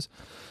crazy it is.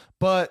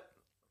 But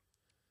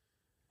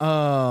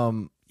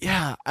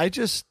yeah, I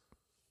just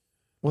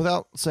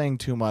without saying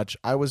too much,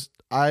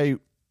 I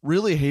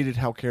really hated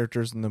how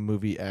characters in the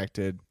movie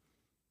acted.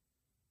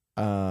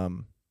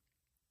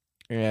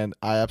 And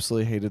I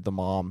absolutely hated the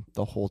mom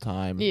the whole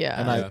time. Yeah.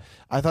 And Yeah.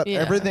 I thought Yeah.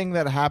 everything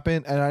that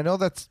happened, and I know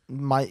that's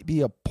might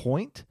be a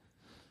point,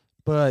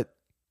 but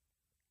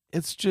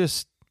it's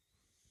just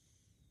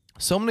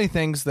so many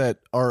things that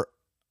are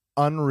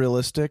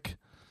unrealistic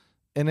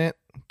in it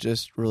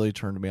just really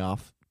turned me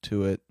off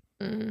to it.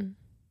 Mm.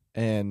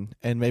 And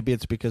maybe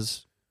it's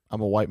because I'm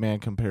a white man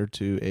compared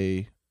to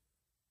a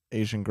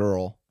Asian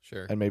girl,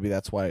 sure. and maybe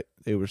that's why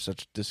it was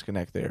such a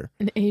disconnect there.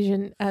 An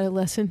Asian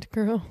adolescent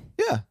girl.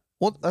 Yeah.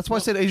 Well, that's why I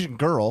said Asian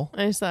girl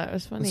I just thought it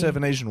was funny. instead of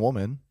an Asian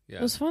woman. Yeah.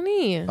 It was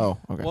funny. Oh,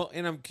 okay. Well,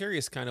 and I'm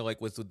curious, kind of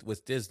like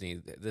with Disney.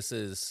 This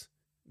is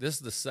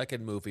the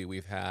second movie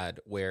we've had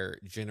where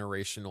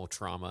generational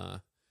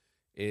trauma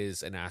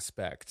is an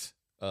aspect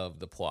of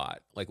the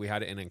plot. Like we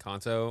had it in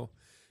Encanto,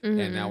 and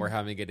now Mhm. we're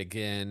having it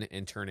again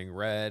in Turning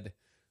Red.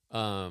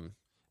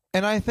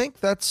 And I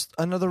think that's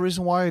another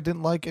reason why I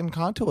didn't like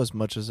Encanto as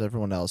much as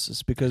everyone else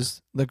is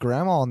because the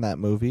grandma in that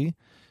movie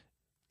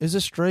is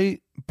a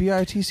straight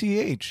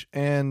bitch,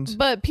 and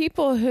But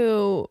people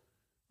who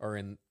Or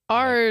in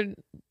are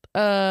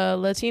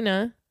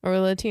Latina or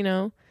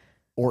Latino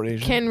or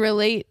Asian. can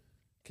relate.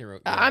 yeah.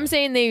 I'm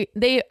saying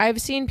they I've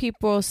seen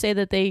people say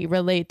that they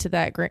relate to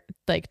that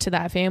to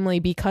that family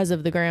because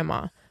of the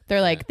grandma.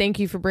 They're like, thank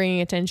you for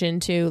bringing attention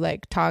to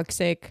like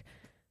toxic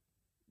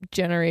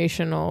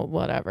generational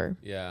whatever.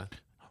 Yeah.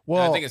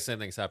 well, I think it's the same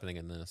thing's happening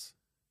in this.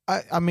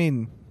 I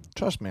mean,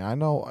 trust me, I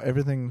know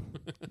everything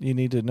you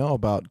need to know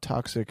about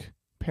toxic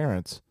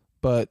parents,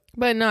 but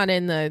But not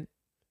in the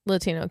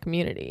Latino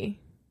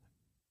community.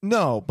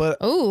 no, but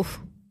Oh,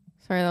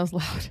 sorry, that was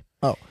loud.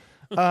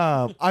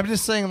 I'm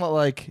just saying that,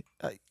 like,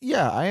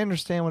 yeah, I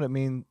understand what it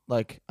means.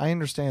 Like, I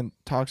understand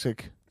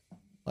toxic,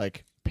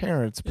 like,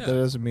 parents, but that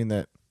Yeah. doesn't mean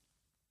that.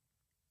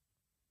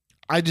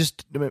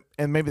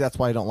 And maybe that's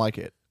why I don't like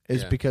it,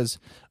 is Yeah. because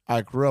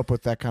I grew up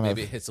with that kind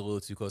Maybe of. it hits a little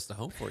too close to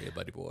home for you,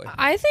 buddy boy.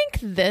 I think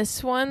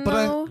this one But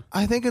though.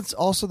 I think it's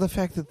also the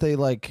fact that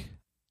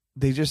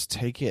they just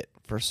take it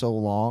for so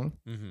long,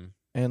 Mm-hmm.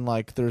 and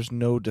like there's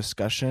no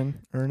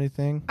discussion or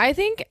anything. I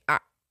think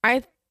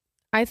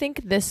I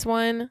think this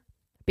one,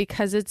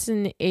 because it's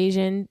an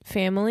Asian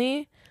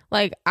family,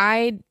 like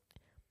I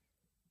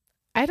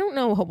don't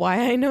know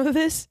why I know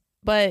this,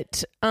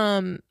 but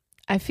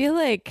I feel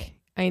like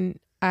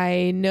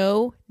I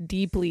know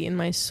deeply in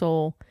my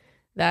soul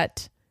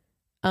that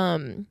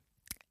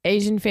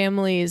Asian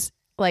families,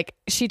 like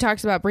she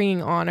talks about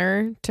bringing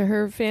honor to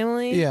her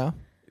family. Yeah,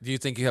 Do you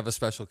think you have a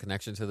special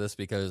connection to this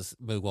because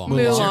Mulan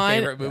is your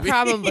favorite movie?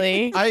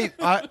 Probably.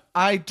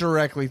 I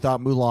directly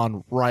thought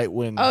Mulan right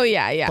when Oh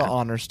yeah, the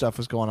honor stuff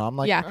was going on. I'm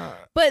like, yeah,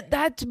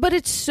 but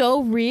it's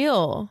so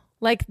real.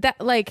 Like that,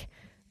 like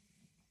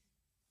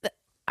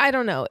I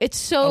don't know. It's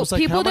so I was like,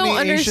 people how many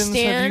don't Asians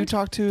understand. have you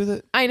talked to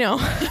that? I know.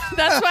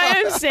 That's why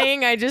I'm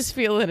saying I just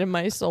feel it in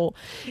my soul.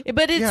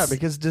 But it's Yeah,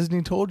 because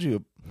Disney told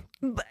you.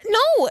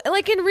 no,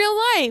 like in real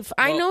life.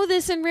 I Well, know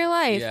this in real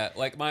life. Yeah,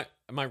 like my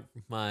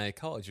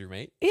college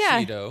roommate,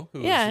 Yeah. Shido,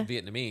 who Yeah. was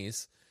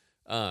Vietnamese.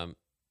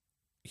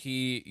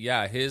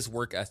 His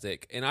work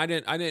ethic, and I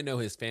didn't know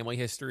his family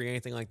history or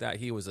anything like that.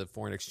 He was a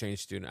foreign exchange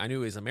student. I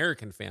knew his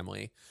American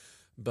family,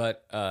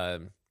 but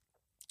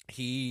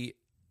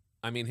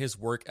his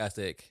work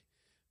ethic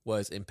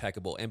was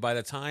impeccable. And by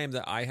the time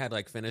that I had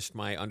like finished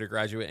my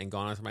undergraduate and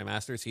gone on to my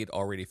master's, he had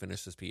already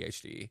finished his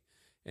PhD,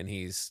 and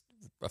he's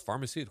a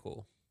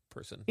pharmaceutical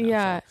person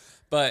now,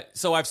 Yeah.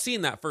 so I've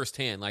seen that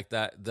firsthand, like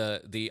that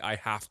the I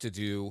have to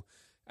do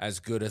as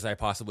good as I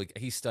possibly.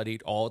 He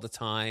studied all the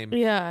time.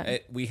 Yeah.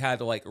 We had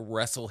to like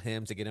wrestle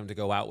him to get him to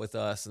go out with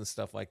us and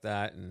stuff like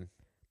that. And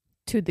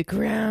To the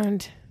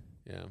ground.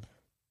 yeah,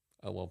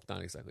 oh well,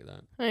 not exactly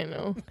that. I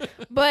know.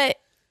 But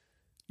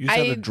You just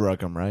had I- to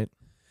drug him, right?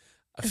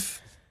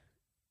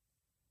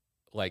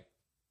 Like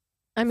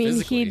I mean,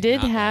 Physically, he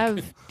did not like-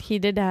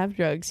 have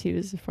drugs. He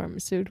was a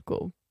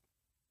pharmaceutical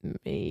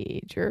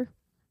major.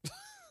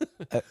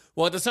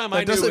 well, at the time That I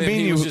knew doesn't him,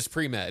 mean he was you- just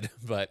pre-med,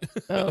 but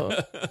Oh,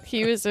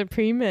 he was a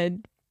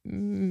pre-med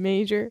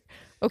major.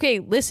 Okay,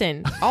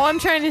 listen. All I'm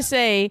trying to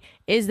say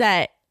is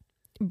that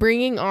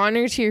bringing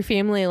honor to your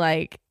family,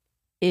 like,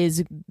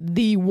 is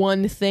the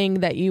one thing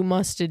that you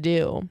must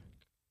do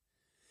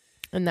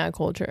in that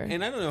culture.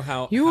 and I don't know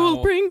how You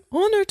will bring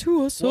honor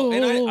to us all. Well,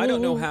 and I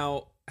don't know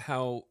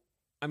how.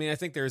 I mean, I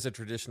think there is a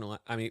traditional.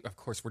 I mean, of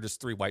course, we're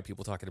just three white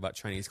people talking about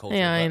Chinese culture.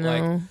 Yeah, I but,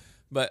 like, know.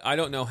 but I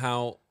don't know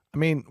how. I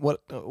mean,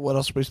 what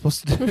else are we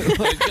supposed to do?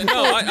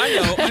 No,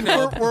 I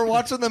know. We're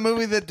watching the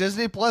movie that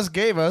Disney Plus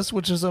gave us,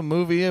 which is a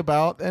movie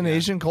about an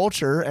Asian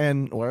culture,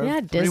 and we're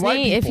Yeah, three white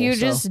Disney, if people, you so-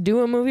 just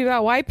do a movie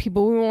about white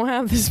people, we won't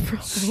have this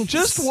problem.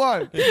 just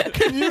one.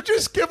 Can you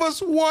just give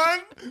us one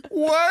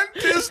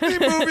Disney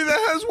movie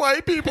that has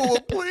white people?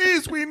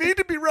 Please, we need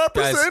to be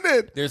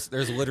represented. There's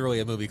literally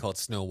a movie called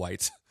Snow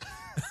White.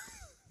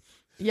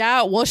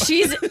 Yeah, well,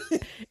 she's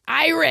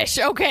Irish,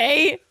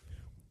 okay?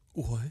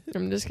 What?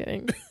 I'm just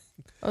kidding.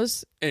 I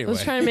was Anyway.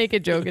 trying to make a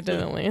joke. It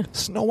didn't land.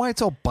 Snow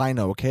White's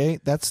albino, okay?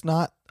 That's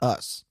not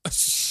us.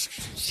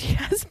 She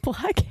has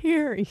black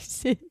hair. You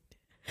said,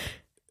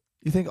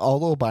 You think all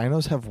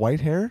albinos have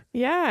white hair?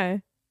 yeah.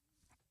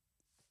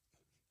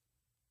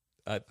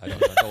 I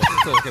don't know.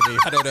 Don't look at me.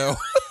 I don't know.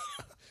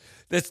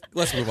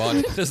 Let's move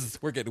on.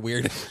 We're getting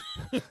weird.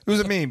 It was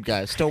a meme,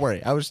 guys. Don't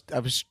worry. I was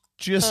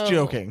just Oh.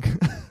 joking.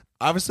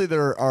 Obviously,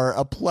 there are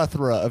a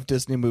plethora of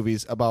Disney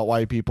movies about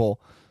white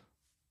people.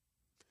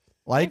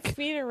 My Like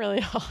feet are really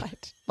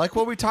hot.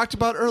 what we talked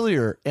about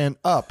earlier and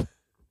Up,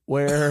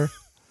 where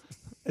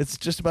it's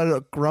just about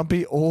a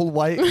grumpy old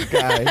white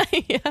guy.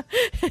 Yeah,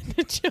 and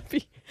the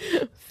chubby,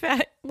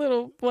 fat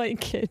little white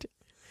kid.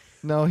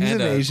 No, he's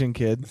And, an Asian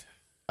kid.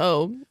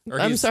 Oh, Or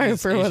I'm he's sorry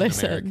for what I Asian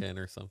said. American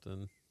or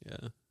something.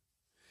 Yeah.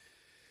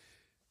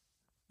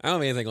 I don't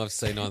have anything left to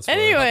say non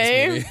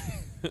Anyway. about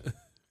this movie.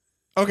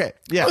 Okay,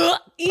 yeah.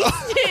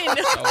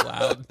 Easton. So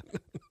loud.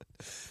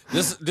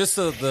 Just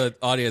so the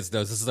audience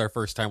knows, this is our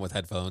first time with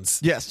headphones.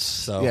 Yes.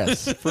 So-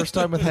 Yes. First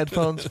time with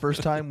headphones.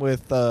 First time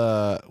with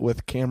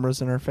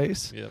cameras in our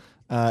face. Yep.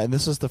 And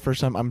this is the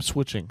first time I'm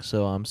switching,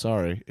 so I'm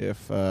sorry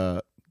if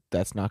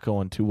that's not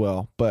going too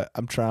well. But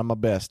I'm trying my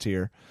best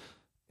here.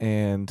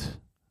 And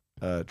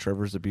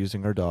Trevor's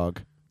abusing our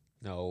dog.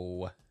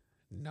 No.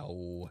 A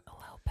little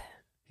bit.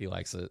 He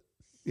likes it.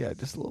 Yeah,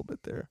 just a little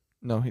bit there.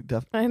 No, he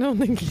definitely. I don't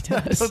think he I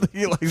does. don't think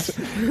he likes it.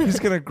 He's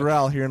gonna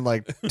growl here in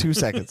like 2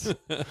 seconds.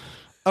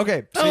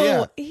 Okay, so Oh,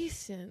 yeah,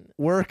 Easton.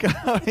 we're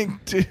going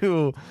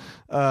to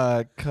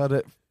cut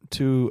it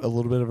to a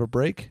little bit of a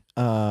break,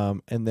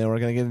 and then we're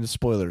gonna get into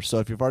spoilers. So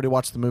if you've already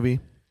watched the movie,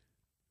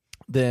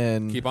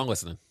 then Keep on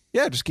listening.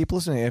 yeah, just keep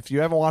listening. If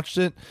you haven't watched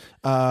it,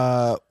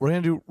 we're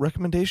gonna do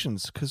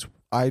recommendations because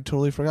I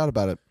totally forgot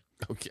about it.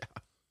 Oh, yeah.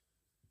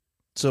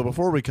 So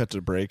before we cut to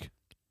the break,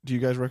 do you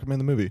guys recommend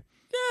the movie?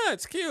 Yeah,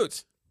 it's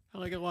cute. I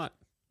like it a lot.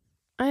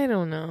 I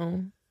don't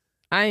know.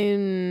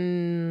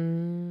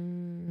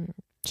 I'm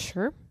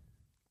sure.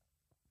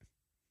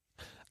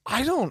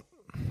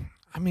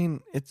 I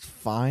mean, it's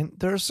fine.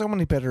 There are so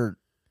many better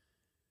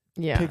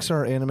Yeah.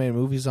 Pixar animated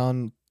movies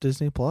on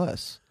Disney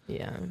Plus.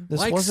 Yeah. This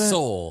like wasn't.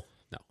 Soul.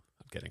 No,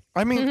 I'm kidding.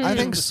 I mean, I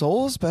think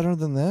Soul is better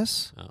than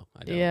this. Oh,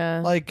 I don't.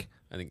 Yeah. Like,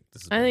 I think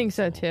this is I better think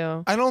than so Soul.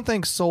 too. I don't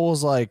think Soul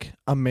is like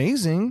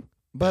amazing,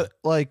 but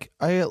like,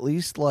 I at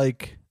least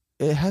like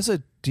it has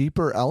a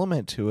deeper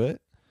element to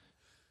it.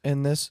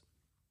 And this,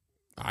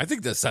 I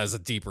think this has a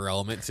deeper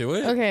element to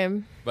it.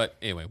 Okay. But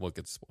anyway, we'll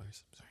get to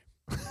spoilers.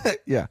 Sorry.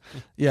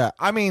 yeah.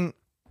 I mean,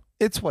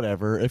 it's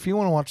whatever. If you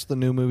want to watch the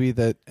new movie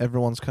that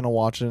everyone's kind of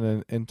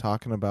watching and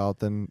talking about,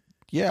 then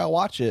yeah,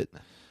 watch it.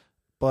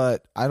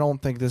 but I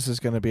don't think this is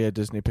going to be a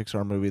Disney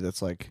Pixar movie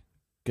that's like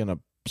going to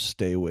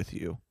stay with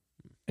you.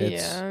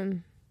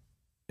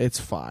 It's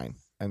fine,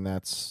 and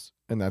that's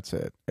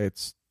it.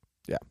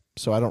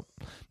 So I don't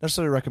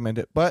necessarily recommend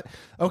it. But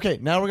okay,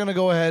 now we're gonna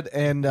go ahead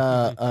and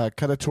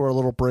cut it to our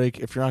little break.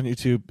 If you're on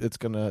YouTube, it's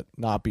gonna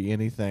not be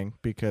anything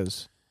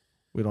because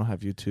we don't have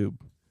YouTube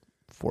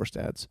forced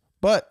ads.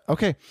 But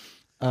okay,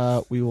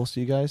 we will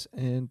see you guys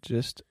in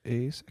just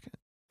a second.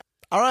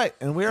 All right,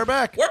 and we are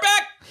back. We're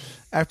back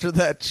after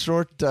that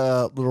short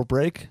little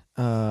break,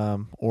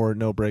 or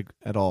no break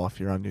at all if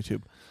you're on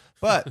YouTube.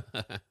 But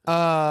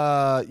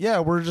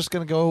we're just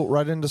gonna go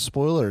right into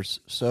spoilers,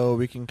 so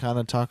we can kind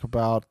of talk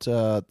about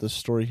the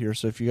story here.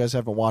 So if you guys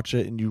haven't watched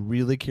it and you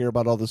really care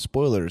about all the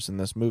spoilers in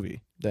this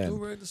movie, then go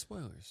right into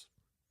spoilers.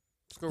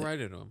 Let's go right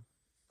into them.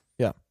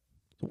 Yeah.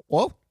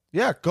 Well,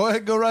 yeah. Go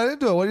ahead, go right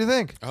into it. What do you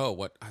think? Oh,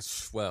 well,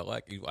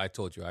 like I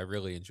told you, I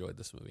really enjoyed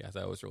this movie. I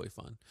thought it was really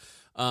fun.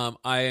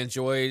 I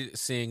enjoyed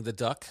seeing the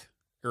duck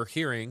or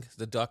hearing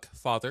the duck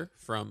father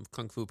from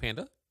Kung Fu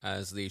Panda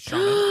as the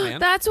shaman man.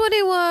 That's what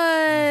he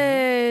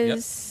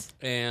was.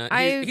 Yep.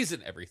 And he's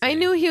in everything. I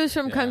knew he was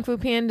from Kung Fu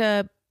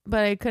Panda,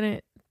 but I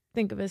couldn't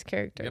think of his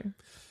character.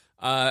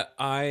 Yep.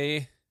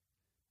 I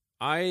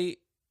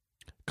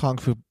Kung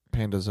Fu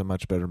Panda is a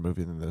much better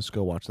movie than this.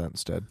 Go watch that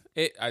instead.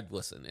 I'd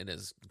listen. It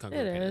is. Kung Fu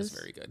Panda is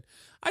very good.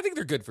 I think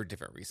they're good for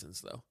different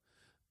reasons, though.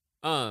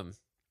 The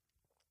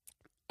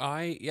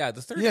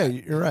third. Yeah,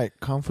 you're right.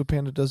 Kung Fu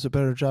Panda does a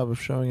better job of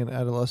showing an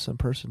adolescent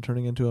person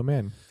turning into a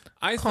man.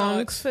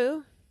 Kung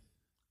Fu.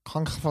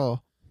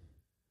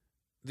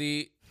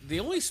 The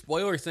only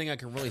spoiler thing I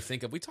can really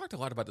think of, we talked a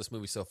lot about this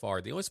movie so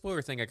far. The only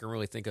spoiler thing I can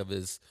really think of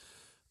is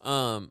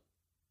the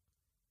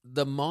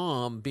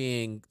mom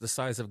being the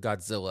size of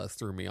Godzilla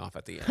threw me off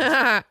at the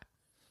end.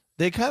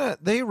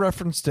 They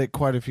referenced it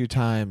quite a few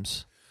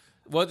times.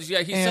 Well, yeah,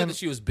 he said that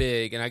she was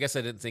big, and I guess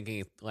I didn't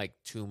think like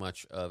too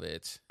much of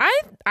it. I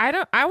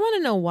want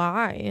to know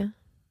why.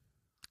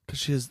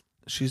 Because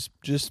she's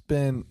just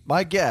been,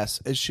 my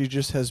guess is she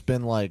just has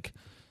been like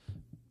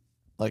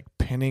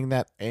pinning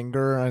that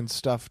anger and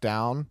stuff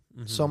down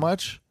so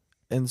much,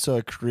 and so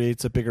it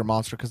creates a bigger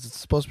monster because it's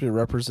supposed to be a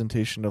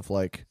representation of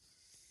like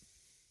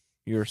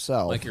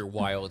yourself, like your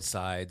wild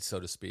side, so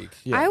to speak.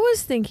 Yeah. I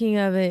was thinking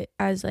of it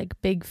as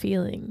like big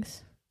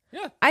feelings.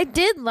 Yeah, I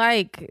did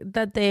like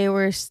that they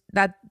were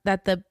that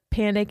the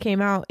panda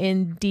came out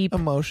in deep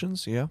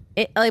emotions. Yeah,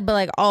 but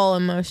like all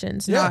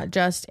emotions, Yeah. not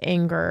just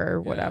anger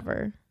or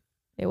whatever.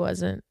 It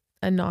wasn't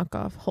a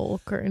knockoff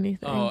Hulk or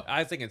anything. Oh,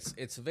 I think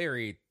it's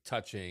very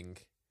touching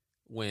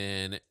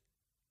when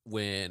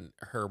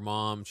her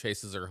mom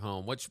chases her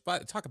home.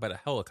 Talk about a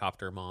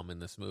helicopter mom in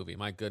this movie.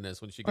 My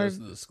goodness, when she goes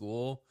to the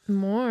school.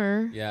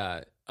 More.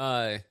 Yeah.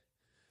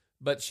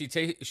 But she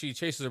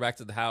chases her back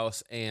to the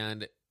house,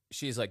 and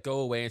she's like, go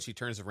away, and she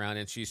turns around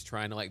and she's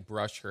trying to like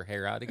brush her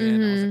hair out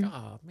again. I was like,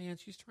 oh man,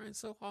 she's trying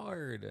so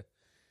hard.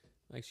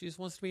 Like, she just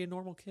wants to be a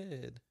normal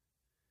kid.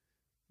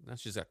 Now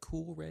she's got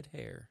cool red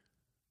hair.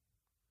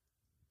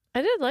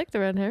 I did like the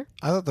red hair.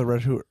 I thought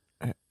the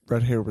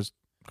red hair was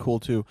cool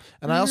too,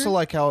 and I also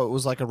like how it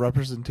was like a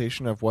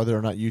representation of whether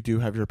or not you do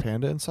have your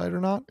panda inside or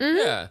not.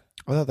 Yeah,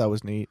 I thought that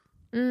was neat.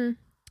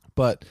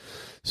 But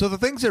so the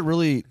things that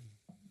really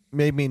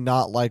made me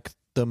not like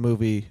the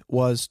movie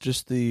was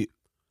just the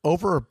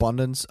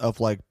overabundance of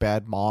like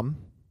bad mom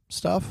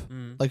stuff.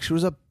 Like, she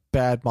was a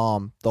bad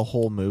mom the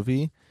whole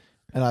movie,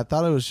 and I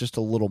thought it was just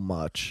a little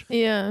much.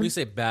 Yeah. When you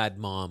say bad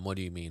mom, what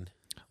do you mean?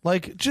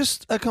 Like,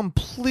 just a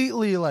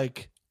completely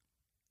like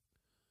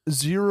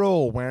zero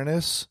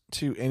awareness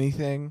to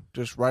anything,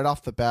 just right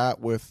off the bat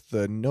with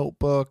the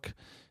notebook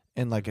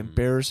and like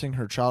embarrassing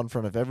her child in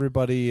front of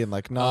everybody, and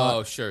like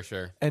not sure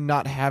and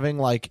not having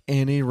like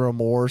any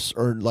remorse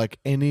or like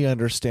any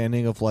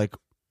understanding of like,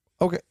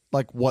 okay,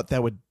 like what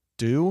that would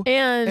do,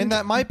 and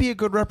that might be a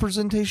good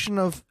representation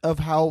of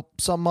how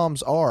some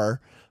moms are,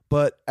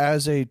 but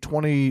as a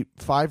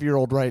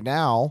 25-year-old right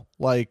now,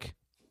 like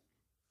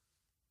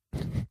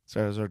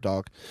sorry, there's our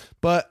dog.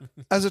 But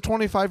as a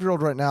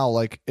 25-year-old right now,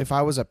 like if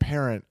I was a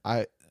parent,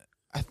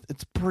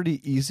 it's pretty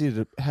easy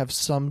to have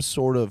some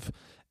sort of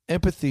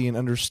empathy and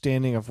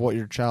understanding of what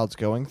your child's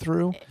going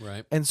through.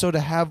 Right. And so to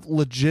have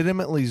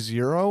legitimately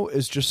zero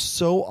is just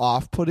so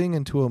off-putting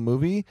into a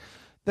movie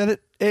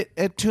that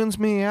it tunes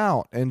me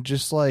out, and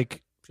just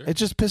like it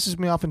just pisses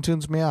me off and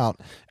tunes me out.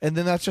 And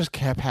then that just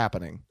kept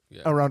happening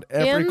around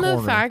every corner. And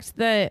the fact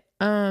that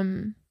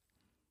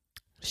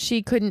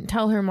she couldn't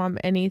tell her mom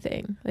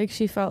anything. Like,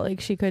 she felt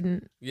like she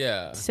couldn't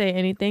say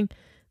anything.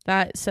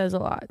 That says a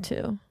lot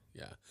too.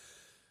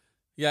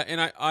 Yeah,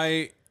 and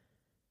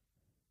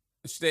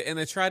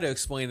they try to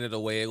explain it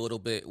away a little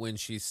bit when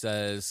she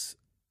says,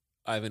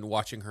 I've been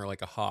watching her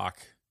like a hawk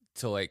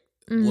to like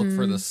look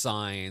for the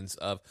signs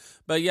of,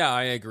 but yeah,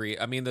 I agree.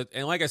 I mean,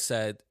 and like I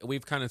said,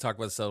 we've kind of talked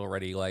about this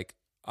already. Like,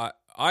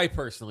 I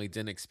personally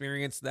didn't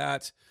experience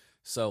that.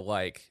 So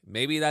like,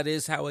 maybe that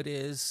is how it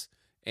is.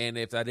 And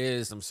if that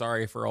is, I'm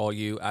sorry for all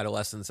you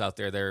adolescents out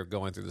there that are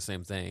going through the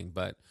same thing.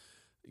 But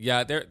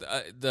Yeah, there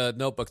the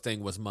Notebook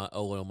thing was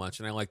a little much,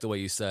 and I like the way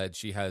you said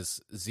she has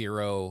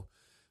zero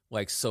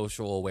like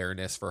social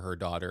awareness for her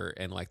daughter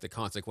and like the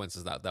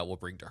consequences that will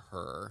bring to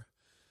her.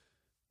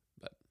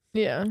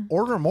 Yeah.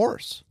 Or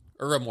remorse.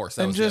 Or remorse.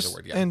 That And was just the other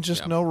word. Yeah. and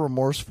just yeah. no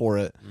remorse for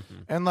it.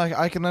 Mhm. And like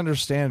I can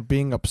understand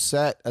being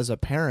upset as a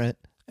parent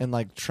and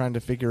like trying to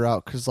figure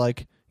out because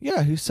like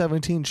yeah, he's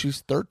 17,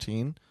 she's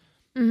 13.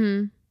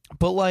 Mm-hmm.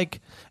 But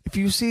like if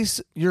you see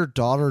your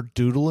daughter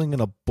doodling in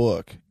a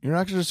book, you're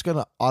not just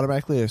gonna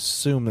automatically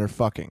assume they're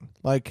fucking.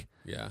 Like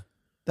Yeah.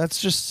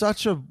 that's just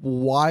such a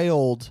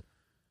wild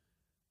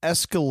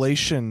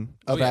escalation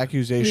of yeah.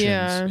 accusations.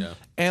 Yeah. Yeah.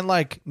 And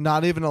like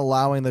not even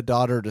allowing the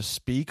daughter to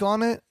speak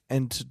on it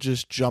and to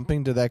just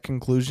jumping to that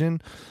conclusion,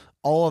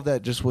 all of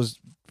that just was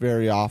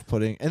very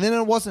off-putting. And then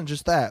it wasn't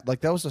just that.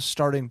 Like that was a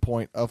starting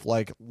point of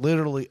like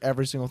literally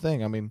every single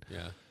thing. I mean,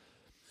 Yeah.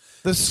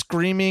 the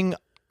screaming,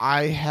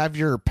 "I have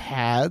your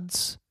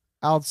pads"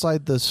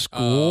 outside the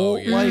school, Oh,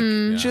 yeah. like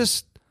Mhm. Yeah.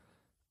 just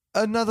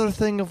another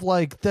thing of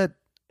like that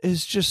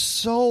is just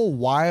so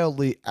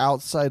wildly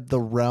outside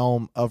the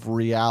realm of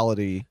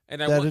reality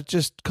And I that want- it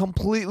just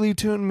completely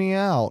tuned me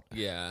out.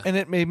 Yeah. And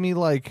it made me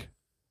like,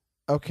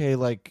 okay,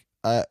 like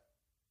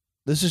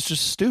this is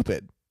just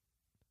stupid.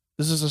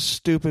 This is a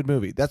stupid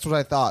movie. That's what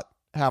I thought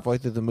halfway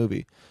through the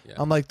movie. Yeah.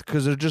 I'm like,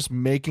 because they're just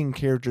making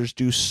characters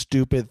do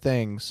stupid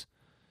things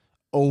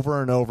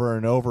over and over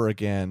and over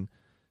again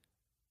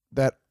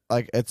that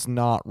like it's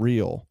not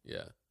real.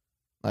 Yeah.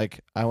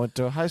 Like I went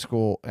to high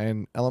school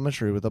and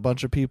elementary with a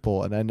bunch of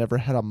people and I never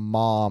had a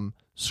mom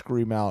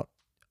scream out,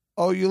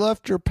 "Oh, you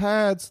left your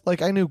pads."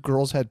 Like I knew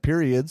girls had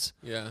periods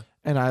Yeah.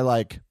 and I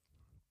like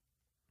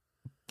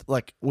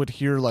would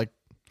hear like,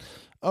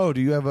 "Oh,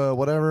 do you have a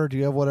whatever? Do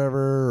you have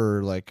whatever?"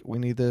 Or like, "We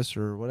need this,"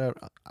 or whatever.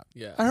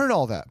 Yeah. I heard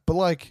all that, but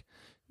like,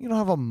 you don't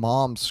have a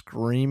mom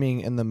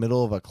screaming in the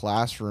middle of a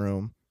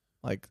classroom.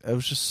 Like it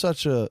was just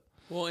such a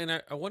Well, and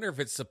I wonder if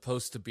it's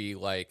supposed to be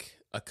like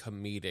a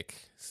comedic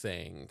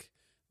thing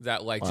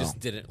that like just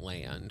didn't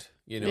land.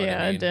 You know what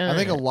Yeah, I it mean? didn't. I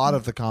think a lot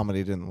of the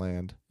comedy didn't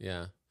land.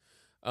 Yeah.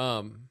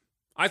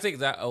 I think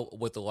that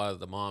with a lot of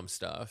the mom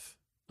stuff.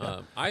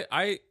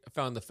 I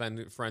found the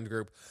friend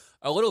group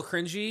a little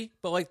cringy,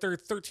 but like they're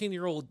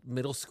 13-year-old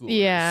middle schoolers.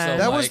 Yeah. So,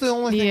 That was like, the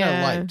only thing I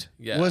Yeah. liked.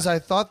 Yeah. Was I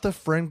thought the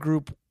friend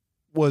group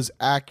was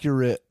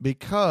accurate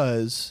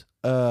because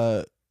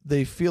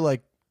they feel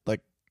like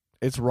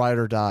it's ride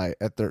or die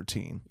at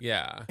 13.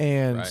 Yeah.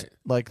 And Right.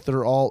 like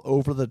they're all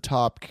over the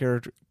top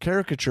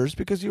caricatures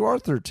because you are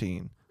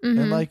 13. Mhm.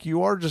 And like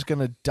you are just going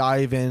to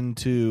dive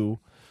into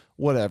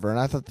whatever. And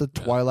I thought the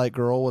Twilight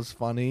girl was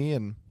funny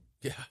and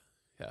Yeah.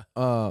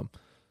 Yeah.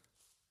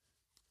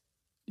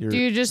 Do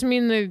you just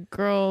mean the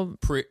girl?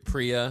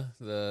 Priya,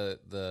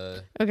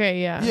 the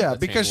Okay, yeah. yeah, the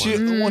because tan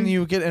she one. when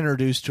you get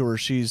introduced to her,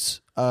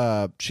 she's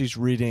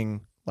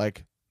reading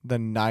like The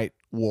Night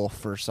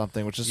Wolf or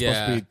something, which is supposed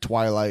to Yeah. be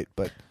Twilight,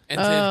 but and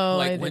Oh, then I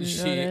like when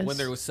didn't when notice.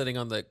 they're sitting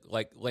on the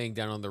like laying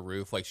down on the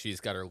roof, like she's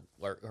got her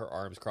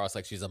arms crossed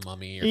like she's a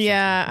mummy or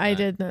Yeah, something I like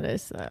that. did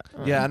notice that.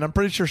 yeah, and I'm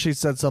pretty sure she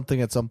said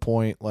something at some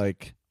point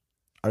like,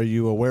 "Are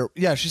you aware?"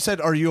 Yeah, she said,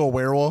 "Are you a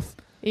werewolf?"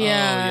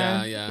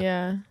 Yeah. yeah.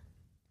 Yeah.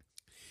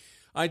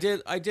 I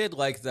did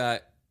like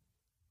that.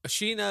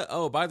 Sheena.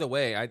 Oh, by the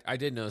way, I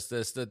did notice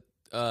this. That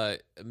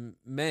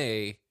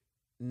May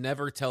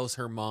never tells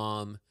her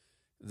mom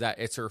that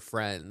it's her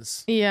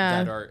friends.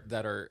 Yeah.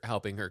 That are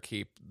helping her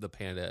keep the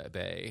panda at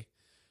bay.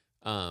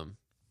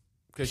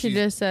 Because She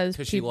just says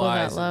 'cause she people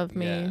lies that love and-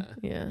 me.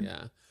 yeah,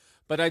 Yeah.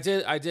 But I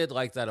did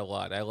like that a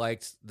lot. I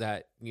liked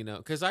that,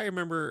 because I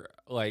remember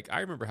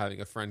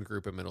having a friend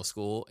group in middle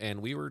school,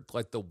 and we were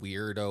like the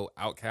weirdo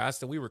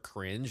outcast, and we were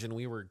cringe, and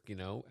we were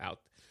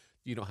out.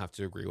 You don't have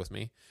to agree with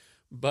me,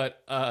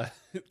 but I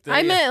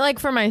meant like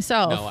for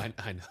myself. no,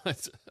 I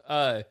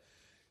know.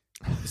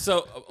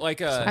 So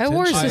like I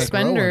wore Attention.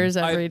 suspenders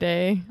I- every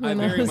day when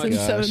I, very was in much-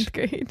 seventh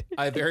grade.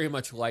 I very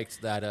much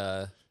liked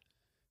that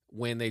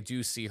when they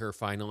do see her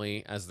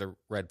finally as the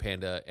red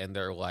panda, and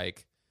they're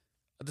like,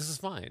 "This is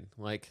fine.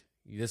 Like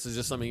this is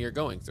just something you're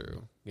going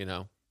through."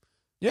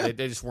 Yeah.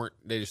 They just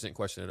didn't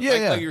question it. Yeah, like,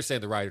 yeah. like you were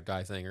saying the ride or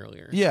die thing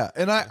earlier. Yeah,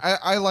 and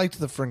I liked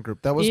the friend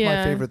group. That was my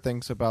Yeah. favorite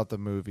things about the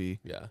movie.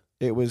 Yeah.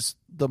 It was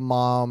the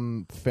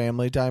mom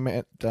family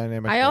dynamic.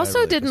 I that also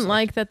really didn't disliked.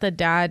 like that the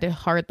dad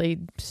hardly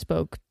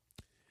spoke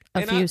a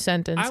And few I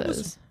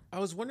sentences.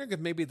 was wondering if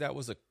maybe that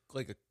was a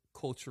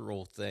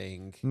cultural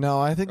thing. No,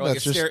 I think Or like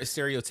that's a just.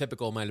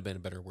 stereotypical might have been a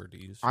better word to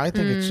use. I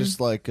think it's Mm. just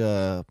like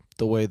the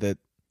way that,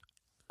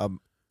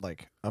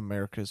 like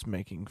America's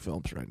making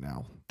films right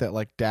now. That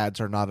like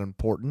dads are not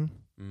important,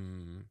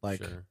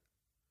 like-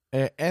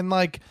 Sure. and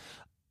like,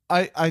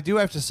 I do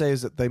have to say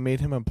is that they made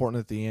him important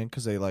at the end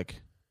because they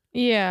like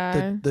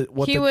Yeah.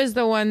 what He was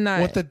the one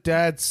that what the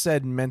dad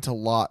said meant a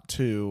lot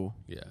to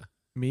Yeah.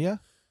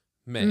 Mia.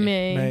 May.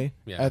 May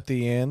Yeah. at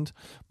the end,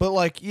 but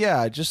like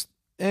just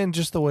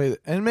the way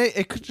and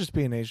it could just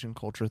be an Asian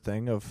culture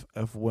thing of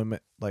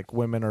women, like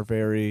women are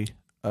very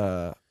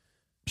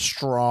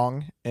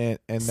strong and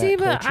See,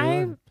 that but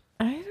culture.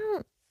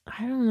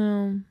 I don't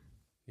know.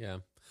 Yeah.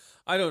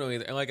 I don't know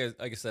either. And like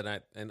I said,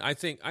 I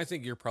think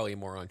you're probably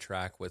more on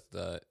track with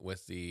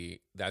the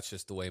that's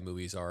just the way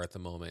movies are at the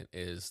moment.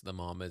 Is the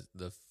mom is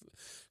the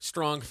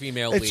strong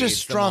female? It's leads. just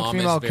The strong mom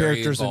is female very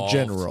characters in involved.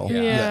 general.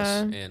 Yeah. Yeah.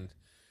 And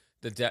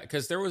the dad,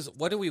 because there was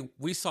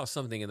we saw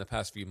something in the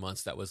past few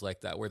months that was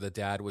like that, where the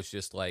dad was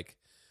just like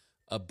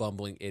a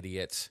bumbling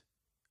idiot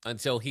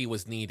until he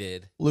was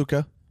needed.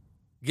 Luca.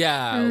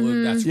 Yeah,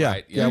 Mhm. that's Yeah,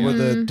 right. yeah, where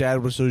the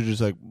dad was sort of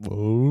just like,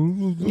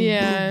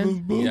 Yeah.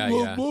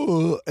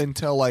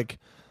 until like,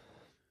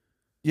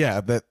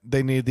 yeah, that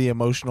they need the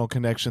emotional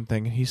connection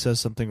thing, and he says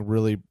something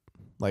really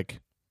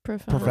like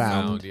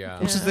profound. Yeah.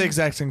 which is the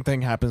exact same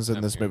thing happens in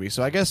this movie.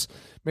 So I guess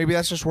maybe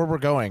that's just where we're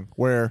going,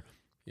 where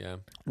Yeah.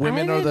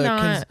 women I are did the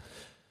not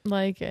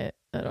like it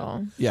at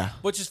all. yeah.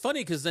 Which is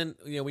funny because then,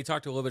 we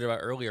talked a little bit about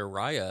earlier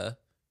Raya,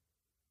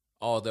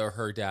 although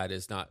her dad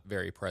is not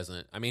very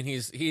present. I mean,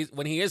 he's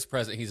when he is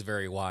present, he's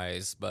very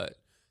wise, but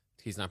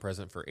he's not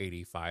present for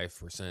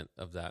 85%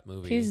 of that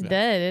movie. He's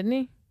dead, isn't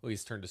he? Well,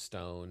 he's turned to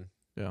stone,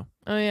 Yeah.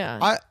 Oh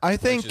yeah. I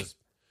think which is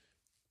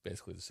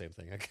basically the same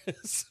thing, I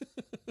guess.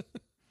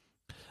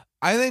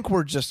 I think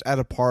we're just at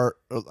a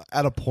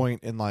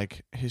point in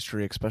like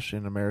history, especially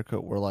in America,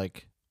 where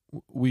like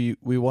we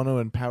want to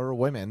empower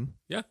women.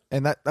 Yeah.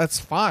 And that's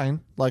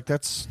fine. Like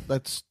that's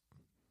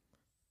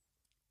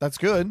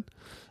good.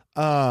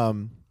 But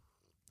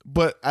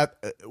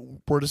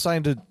we're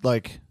deciding to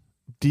like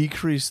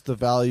decrease the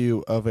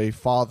value of a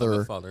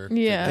father,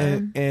 Yeah.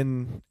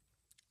 in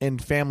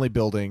family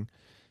building,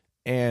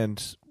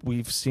 and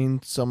we've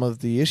seen some of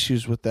the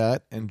issues with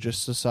that and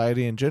just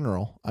society in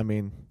general. I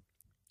mean,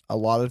 a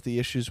lot of the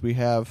issues we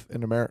have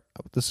in America,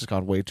 this has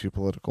gone way too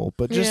political,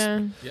 but just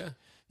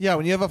Yeah.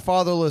 when you have a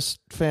fatherless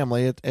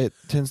family, it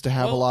tends to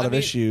have a Well, lot I of mean-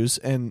 issues,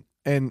 and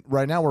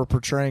right now we're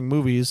portraying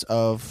movies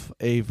of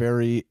a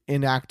very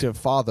inactive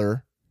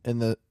father in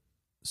the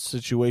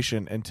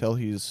situation until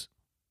he's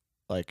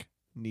like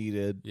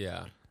needed,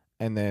 Yeah.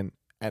 and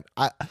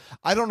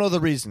I don't know the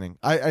reasoning.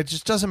 It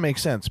just doesn't make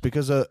sense,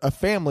 because a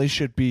family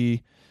should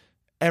be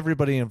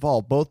everybody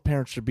involved. Both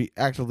parents should be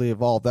actively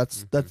involved.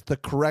 That's the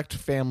correct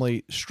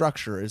family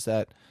structure, is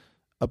that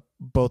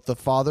both the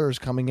father is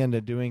coming in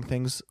and doing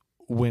things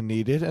when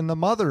needed, and the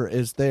mother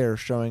is there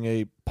showing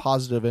a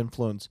positive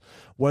influence,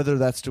 whether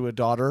that's to a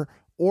daughter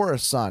or a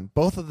son.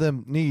 Both of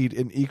them need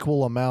an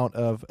equal amount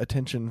of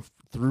attention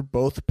through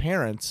both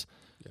parents.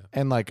 Yeah.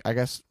 And like, I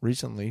guess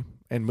recently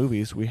in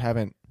movies we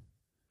haven't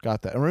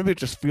got that, or maybe it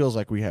just feels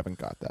like we haven't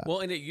got that. Well,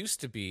 and it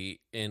used to be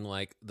in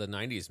like the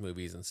 90s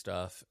movies and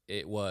stuff,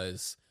 there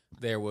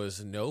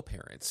was no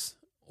parents,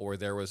 or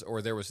there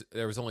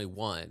was only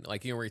one.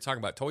 Like, we were talking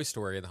about Toy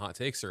Story and the hot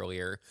takes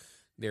earlier,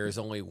 there's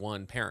only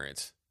one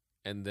parent,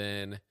 and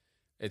then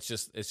it's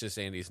just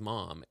Andy's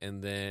mom.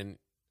 And then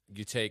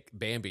you take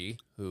Bambi,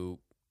 who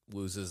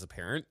loses a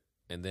parent,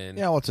 and then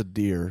yeah, well, it's a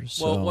deer.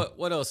 So. Well,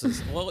 what else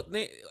is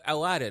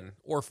Aladdin,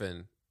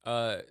 orphan,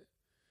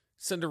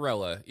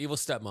 Cinderella, evil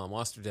stepmom,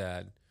 lost her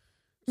dad.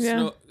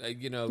 Yeah.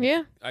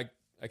 Yeah.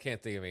 I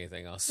can't think of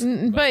anything else.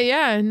 But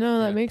yeah, no,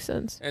 that yeah. makes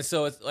sense. And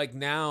so it's like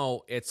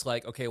now it's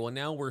like, okay, well,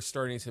 now we're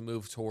starting to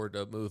move toward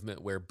a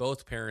movement where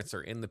both parents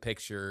are in the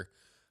picture,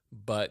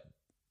 but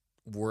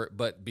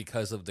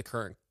because of the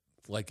current,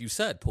 like you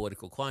said,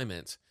 political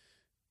climate,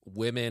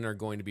 women are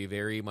going to be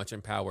very much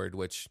empowered,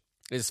 which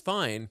is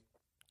fine.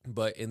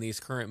 But in these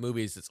current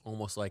movies, it's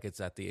almost like it's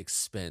at the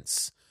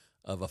expense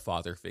of a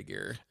father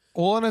figure.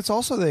 Well, and it's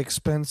also the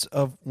expense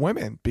of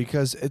women,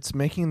 because it's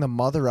making the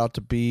mother out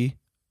to be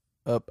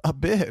a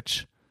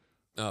bitch.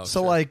 Oh,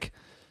 so sure. like,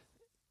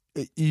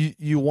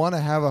 you want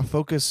to have a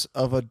focus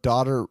of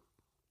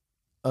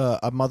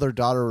a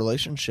mother-daughter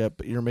relationship,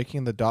 but you're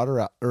making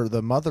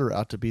the mother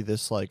out to be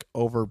this like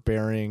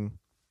overbearing,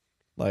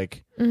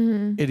 like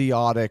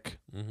idiotic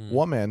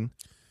woman,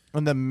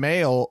 and the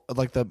male,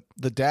 like the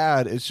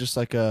dad, is just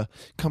like a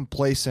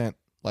complacent,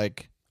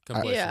 like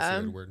Complacent's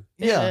a good word.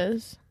 yeah. It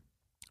is.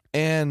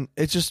 And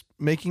it's just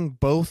making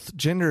both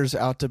genders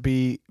out to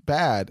be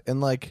bad. And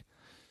like,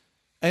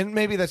 and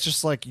maybe that's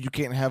just like, you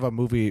can't have a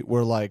movie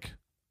where like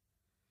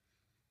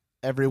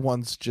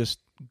everyone's just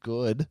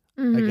good,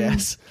 I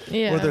guess,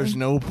 Yeah. where there's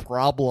no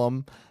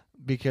problem,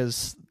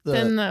 because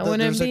Then that wouldn't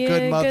there's be a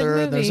good a mother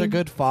good and there's a movie.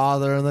 good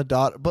father and the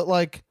daughter. But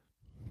like,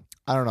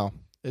 I don't know.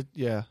 It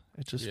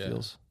just Yeah.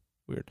 feels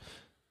weird.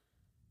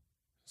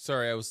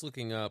 Sorry, I was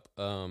looking up.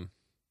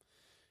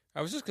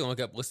 I was just going to look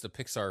up list of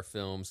Pixar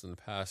films in the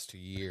past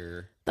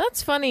year.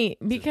 That's funny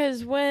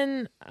because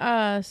when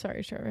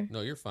sorry, Trevor.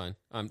 No, you're fine.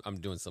 I'm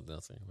doing something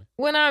else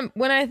anyway.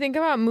 When I think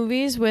about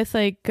movies with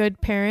like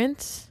good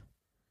parents,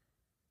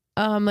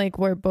 like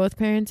where both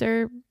parents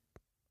are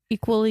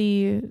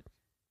equally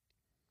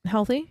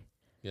healthy,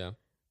 Yeah.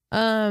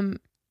 then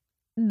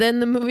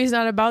the movie's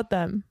not about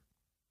them.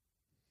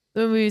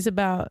 The movie's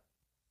about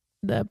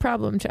the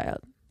problem child.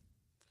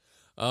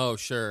 Oh,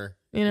 sure.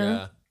 You know?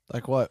 Yeah.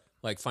 Like what?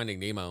 Like Finding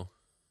Nemo.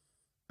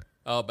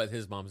 Oh, but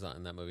his mom's not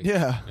in that movie.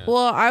 Yeah. Well,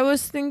 I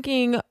was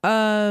thinking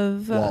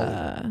of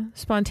Wall-E.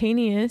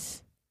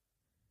 Spontaneous.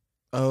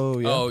 Oh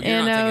yeah. Oh, you're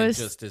And not I thinking was-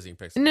 just Disney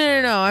Pixar. No,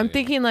 sorry. I'm Yeah.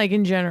 thinking like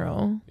in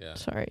general. Yeah.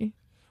 Sorry.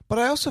 But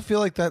I also feel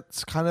like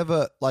that's kind of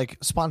a like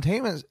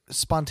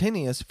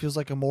spontaneous feels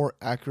like a more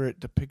accurate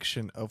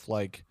depiction of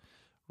like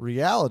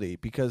reality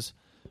because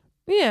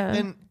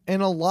Yeah.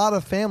 in a lot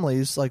of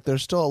families like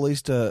there's still at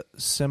least a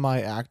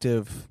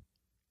semi-active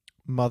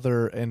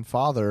mother and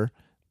father,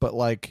 but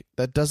like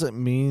that doesn't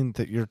mean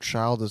that your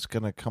child is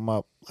going to come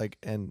up like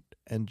and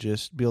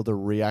just be able to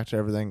react to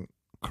everything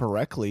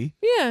correctly.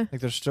 yeah.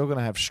 Like they're still going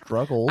to have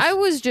struggles. I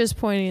was just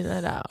pointing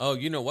that out. Oh,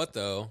 you know what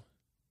though?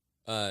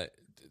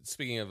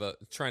 Speaking of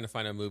trying to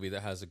find a movie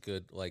that has a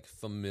good like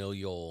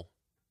familial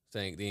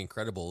thing, The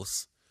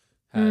Incredibles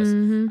has,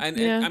 and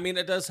yeah. I mean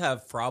it does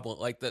have problem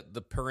like the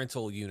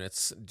parental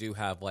units do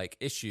have like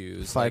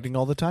issues, fighting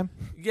all the time.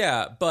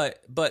 yeah,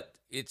 but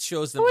it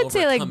shows them. I would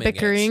say like overcoming it.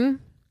 bickering.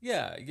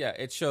 Yeah,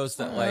 it shows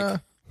that like,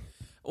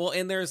 well,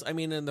 and there's, I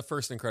mean, in the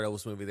first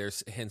Incredibles movie,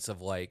 there's hints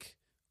of like,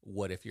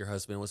 what if your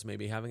husband was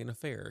maybe having an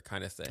affair,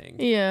 kind of thing.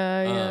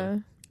 Yeah, yeah.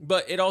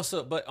 But it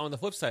also, but on the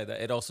flip side, that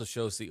it also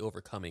shows the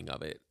overcoming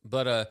of it.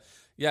 But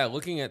yeah,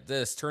 looking at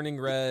this, Turning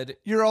Red.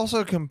 You're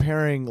also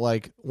comparing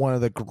like one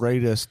of the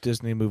greatest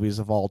Disney movies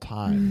of all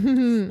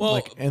time. Well,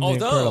 Like in The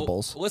although,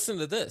 Incredibles. listen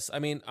to this. I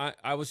mean,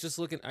 I was just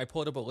looking. I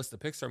pulled up a list of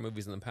Pixar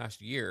movies in the past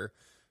year.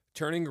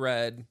 Turning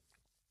Red,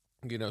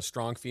 you know,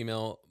 strong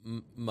female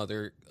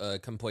mother,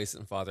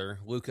 complacent father.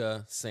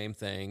 Luca, same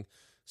thing.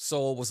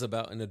 Soul was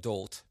about an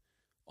adult.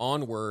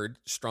 Onward,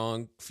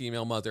 strong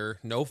female mother,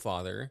 no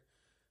father.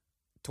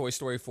 Toy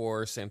Story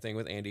 4, same thing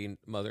with Andy,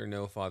 mother,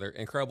 no father.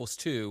 Incredibles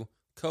 2,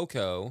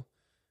 Coco.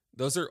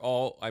 Those are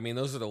all, I mean,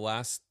 those are the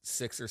last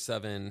 6 or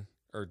 7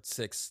 or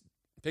 6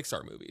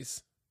 Pixar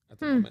movies at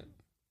the moment.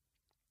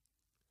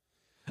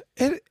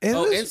 It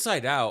Oh, is-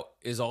 Inside Out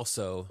is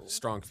also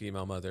strong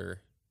female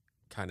mother,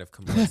 kind of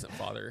complacent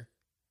father.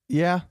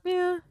 yeah,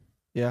 Yeah.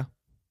 yeah.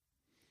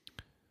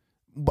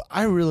 But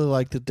I really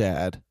like the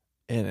dad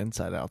in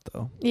Inside Out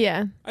though.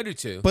 Yeah. I do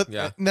too. But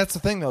yeah, and that's the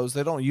thing though, is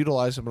they don't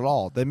utilize him at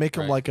all. They make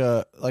him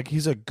Right. like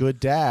he's a good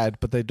dad,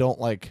 but they don't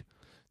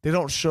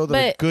show that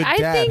a But good I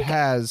dad think-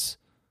 has.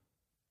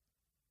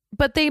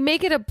 But they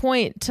make it a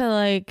point to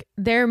like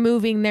they're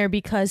moving there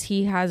because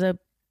he has a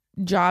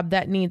job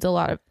that needs a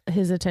lot of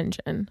his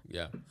attention.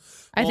 yeah.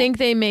 I Well- think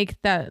they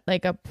make that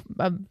like a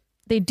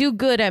they do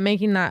good at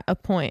making that a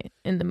point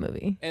in the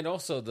movie. And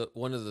also,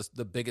 one of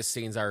the biggest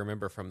scenes I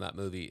remember from that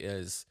movie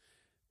is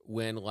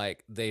when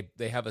like they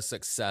have a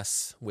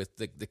success with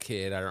the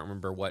kid. I don't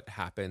remember what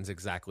happens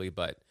exactly,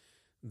 but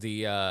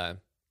they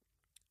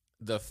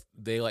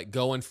like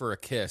go in for a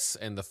kiss,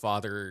 and the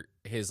father,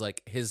 his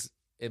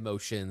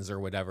emotions or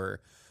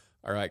whatever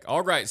are like,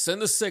 all right,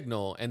 send the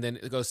signal, and then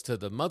it goes to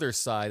the mother's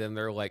side, and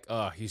they're like,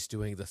 oh, he's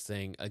doing the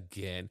thing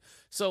again.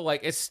 So like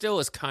it still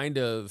is kind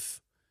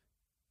of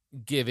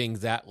giving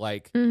that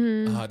like,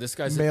 this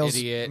guy's Male's- an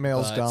idiot,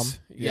 male's but- dumb.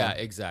 Yeah,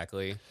 Yeah.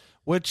 exactly.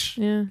 Which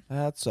Yeah.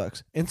 that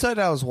sucks. Inside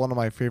Out is one of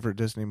my favorite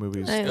Disney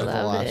movies I of the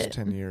love last it.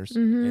 10 years.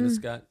 And it's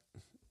got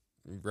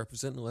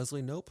representing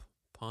Leslie Knope,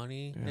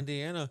 Pawnee, Yeah.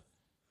 Indiana.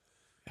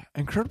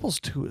 Incredibles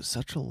 2 is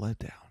such a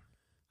letdown.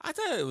 I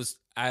thought it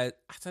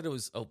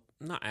was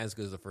not as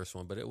good as the first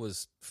one, but it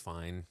was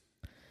fine.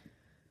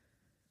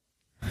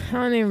 I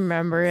don't even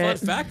remember Fun it.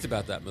 fact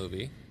about that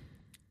movie.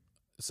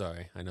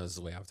 Sorry, I know this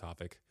is way off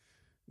topic.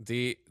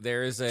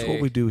 There is That's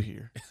what we do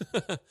here.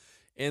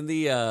 in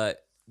the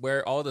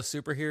where all the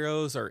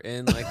superheroes are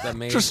in like the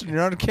main Tristan,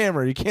 you're on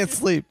camera. You can't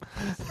sleep.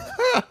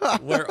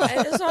 where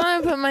I just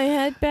want to put my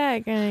head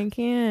back and I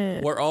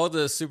can't. where all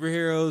the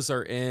superheroes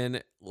are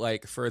in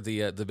like for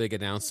the big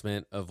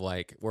announcement of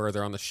like where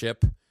they're on the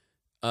ship.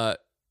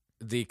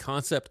 The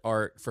concept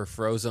art for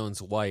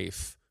Frozone's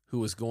wife, who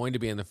was going to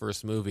be in the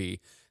first movie,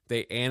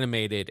 they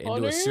animated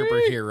into a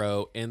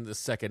superhero in the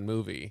second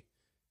movie.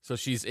 So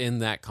she's in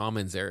that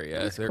commons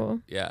area. That's They're-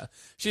 cool. Yeah.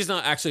 She's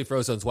not actually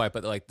Frozone's wife,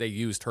 but like they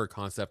used her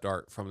concept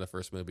art from the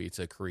first movie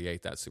to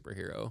create that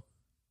superhero.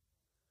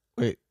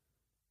 Wait.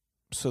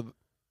 So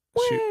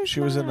Where's she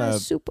was in my a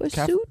super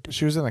suit?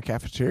 she was in a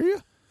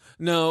cafeteria?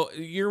 No,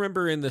 you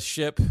remember in the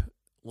ship,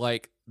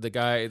 like the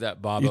guy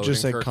that Bob You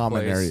just said Odenkirk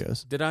common plays-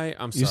 areas. Did I?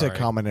 I'm sorry. You said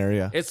common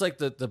area. It's like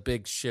the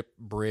big ship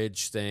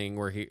bridge thing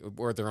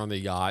where they're on the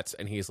yachts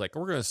and he's like,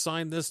 we're going to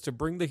sign this to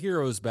bring the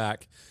heroes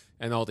back,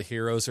 and all the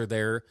heroes are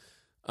there.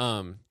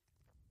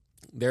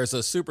 There's a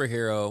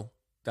superhero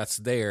that's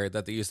there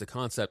that they use the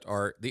concept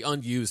art, the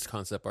unused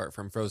concept art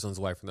from Frozone's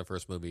wife from the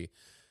first movie,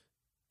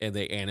 and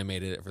they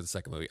animated it for the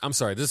second movie. I'm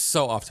sorry, this is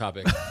so off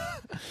topic.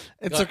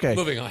 It's okay.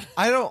 Moving on.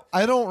 I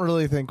don't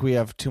really think we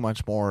have too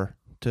much more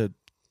to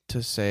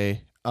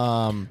say.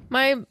 I'll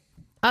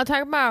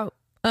talk about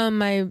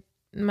my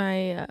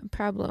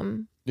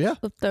problem Yeah.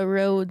 with the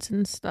roads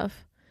and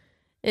stuff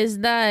is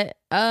that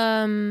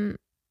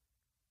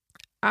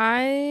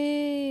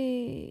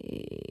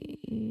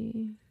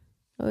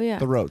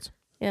The roads.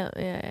 yeah.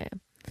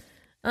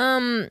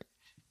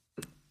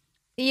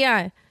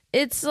 Yeah,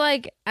 it's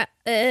like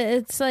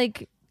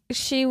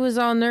she was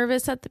all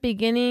nervous at the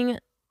beginning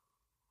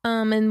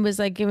and was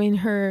like giving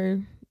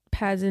her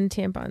pads and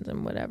tampons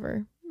and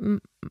whatever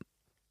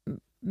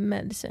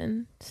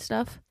medicine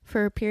stuff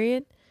for a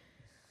period.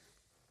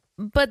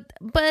 But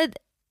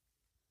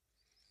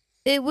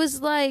it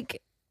was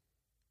like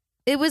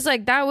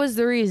that was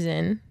the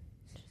reason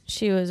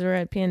she was a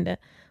red panda.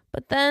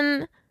 But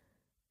then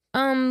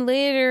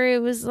later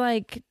it was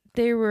like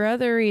there were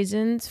other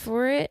reasons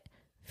for it.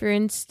 For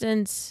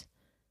instance,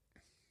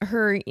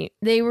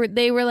 they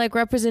were like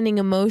representing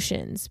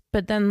emotions,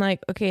 but then like,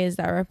 okay, is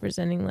that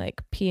representing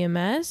like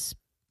PMS?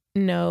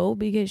 No,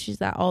 because she's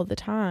that all the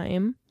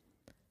time.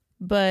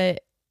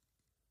 But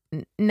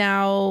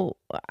now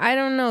I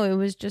don't know, it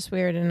was just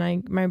weird,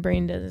 and my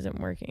brain isn't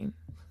working.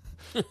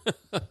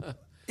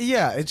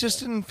 Yeah, it just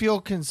didn't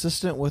feel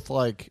consistent with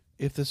like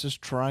if this is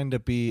trying to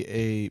be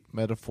a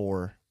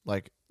metaphor,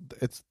 like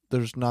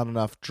there's not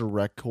enough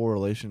direct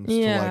correlations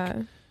to like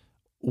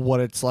what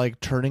it's like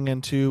turning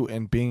into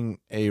and being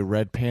a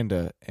red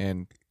panda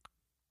and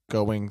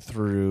going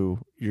through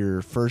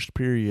your first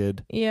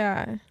period.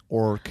 Yeah.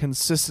 Or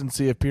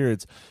consistency of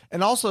periods.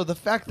 And also the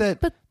fact that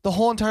the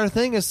whole entire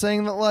thing is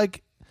saying that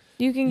like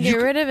you can get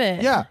rid of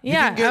it. Yeah.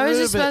 Yeah. I was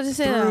just about to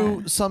say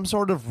through that. some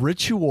sort of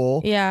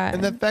ritual. Yeah.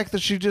 And the fact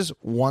that she just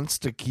wants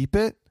to keep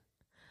it.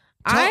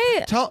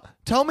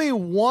 Tell me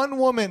one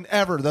woman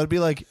ever that'd be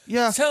like,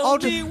 yeah, I'll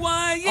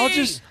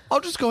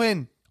just go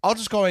ahead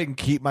and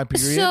keep my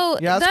period. So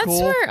yeah, that's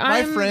cool. where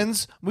my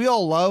friends, we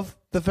all love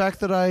the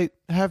fact that I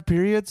have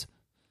periods.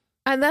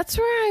 And that's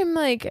where I'm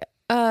like,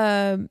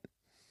 yeah.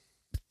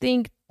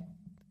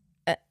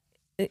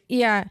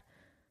 I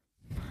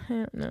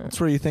don't know. That's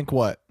where you think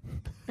what?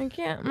 I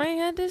can't. My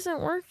head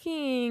isn't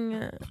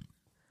working.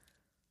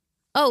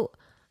 Oh,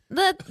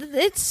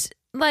 it's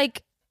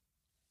like,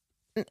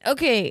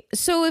 okay,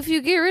 so if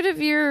you get rid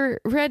of your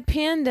red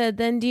panda,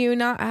 then do you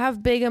not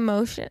have big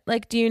emotion?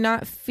 Like, do you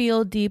not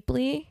feel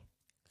deeply?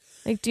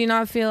 Like, do you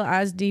not feel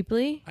as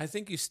deeply? I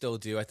think you still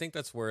do. I think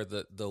that's where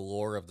the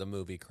lore of the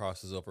movie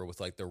crosses over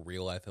with like the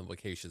real life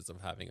implications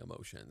of having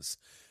emotions.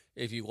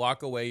 If you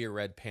lock away your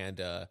red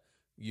panda,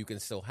 you can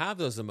still have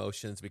those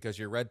emotions because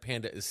your red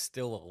panda is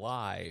still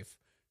alive.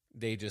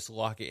 They just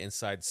lock it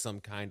inside some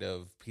kind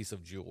of piece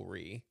of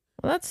jewelry.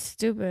 Well, that's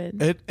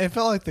stupid. It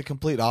felt like the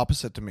complete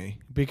opposite to me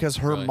because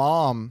her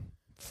mom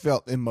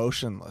felt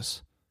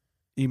emotionless.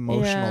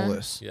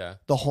 Yeah.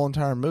 The whole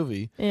entire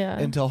movie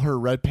until her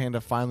red panda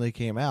finally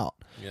came out.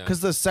 Because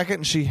the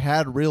second she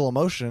had real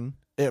emotion,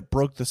 it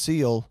broke the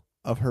seal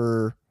of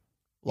her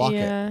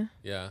locket.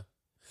 Yeah.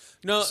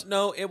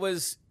 No, it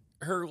was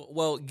her.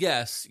 Well,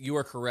 yes, you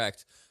are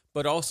correct,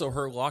 but also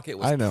her locket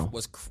was. I know.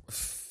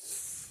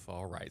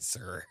 All right,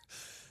 sir.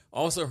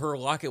 Also, her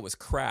locket was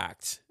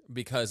cracked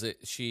because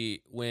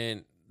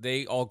when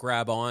they all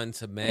grab on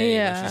to May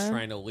when she's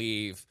trying to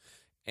leave.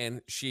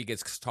 And she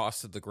gets tossed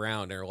to the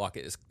ground, and her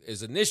locket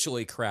is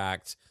initially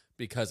cracked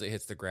because it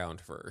hits the ground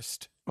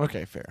first.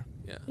 Okay, fair.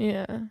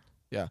 Yeah.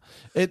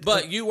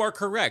 But you are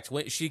correct.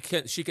 When she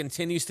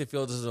continues to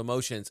feel those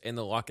emotions, and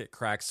the locket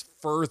cracks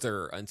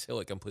further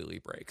until it completely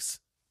breaks.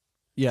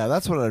 Yeah,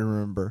 that's what I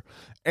remember.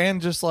 And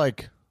just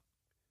like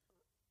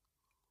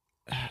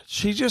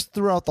she just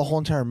throughout the whole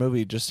entire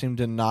movie just seemed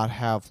to not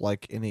have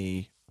like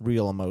any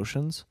real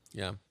emotions.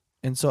 Yeah.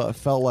 And so it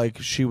felt like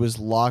she was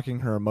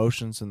locking her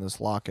emotions in this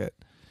locket.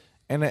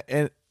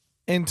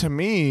 And to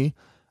me,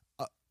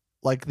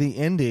 like the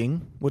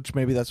ending, which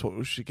maybe that's what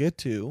we should get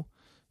to,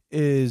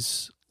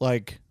 is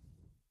like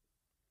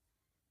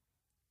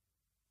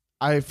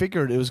I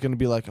figured it was going to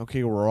be like,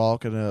 okay, we're all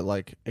going to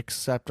like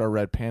accept our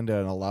red panda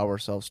and allow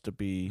ourselves to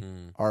be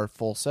our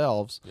full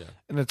selves. Yeah.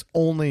 And it's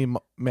only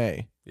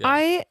May.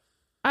 Yeah.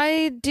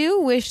 I do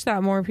wish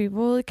that more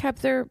people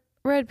kept their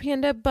red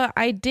panda, but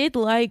I did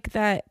like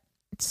that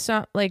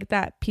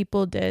that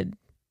people did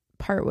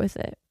part with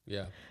it.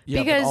 Yeah.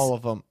 Because but all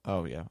of them.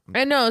 Oh yeah.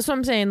 I know. So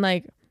I'm saying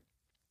like,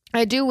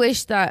 I do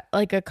wish that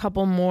like a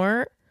couple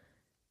more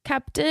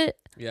kept it.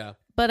 Yeah.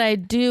 But I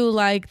do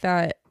like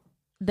that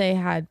they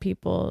had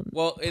people.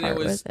 Well, and it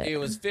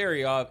was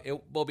very obvious.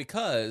 Well,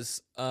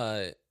 because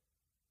I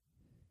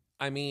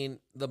mean,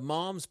 the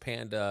mom's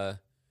panda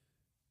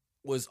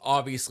was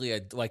obviously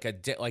like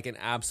an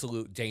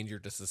absolute danger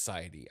to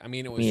society. I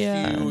mean, it was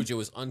huge. It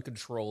was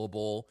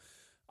uncontrollable.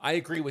 I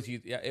agree with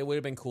you. Yeah, it would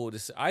have been cool to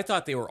see. I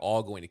thought they were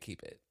all going to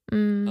keep it.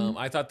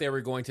 I thought they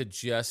were going to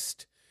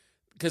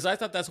because I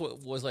thought that's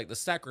what was like the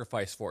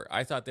sacrifice for it.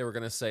 I thought they were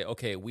going to say,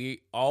 okay,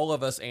 all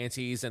of us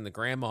aunties and the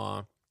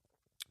grandma,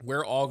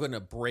 we're all going to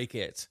break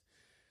it.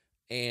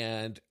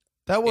 And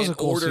that was a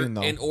cool scene,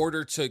 though. In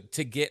order to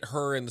get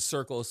her in the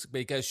circles,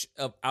 because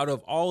out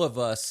of all of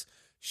us,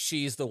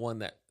 she's the one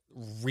that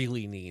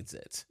really needs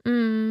it.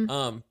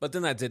 But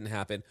then that didn't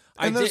happen.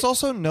 And there's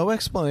also no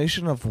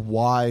explanation of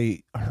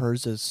why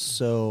hers is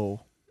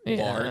so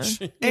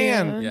large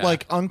and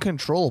like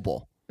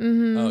uncontrollable.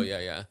 Oh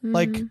yeah.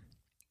 Like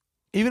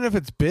even if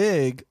it's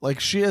big, like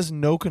she has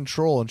no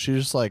control, and she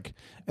just like,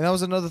 and that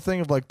was another thing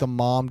of like the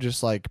mom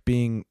just like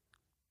being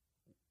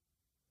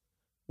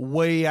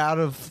way out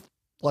of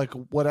like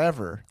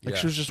whatever. Like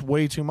she was just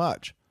way too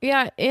much.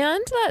 Yeah,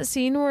 and that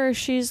scene where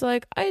she's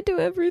like, I do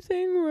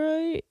everything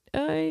right.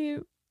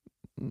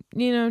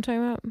 You know what I'm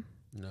talking about?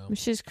 No.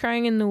 She's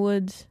crying in the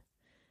woods,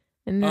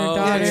 and her Oh,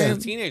 daughter. yeah, she's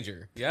a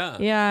teenager. Yeah.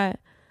 Yeah.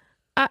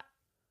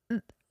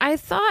 I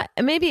thought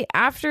maybe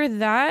after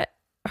that,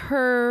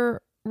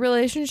 her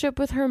relationship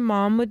with her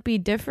mom would be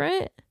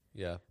different,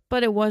 Yeah.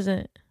 but it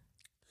wasn't.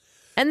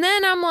 And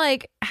then I'm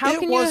like, how It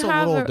can was you a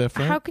have little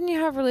different. how can you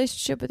have a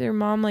relationship with your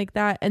mom like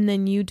that and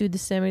then you do the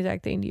same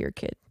exact thing to your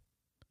kid?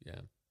 Yeah.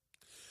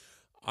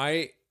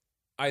 I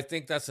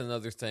think that's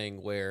another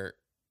thing where,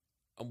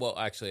 well,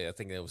 actually, I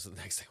think that was the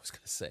next thing I was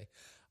going to say.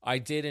 I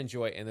did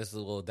enjoy, and this is a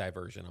little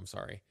diversion, I'm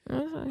sorry.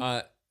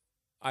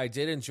 I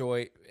did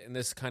enjoy, and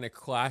this kind of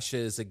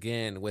clashes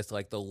again with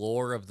like the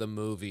lore of the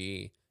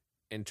movie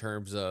in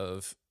terms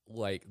of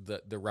like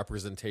the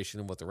representation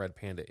of what the red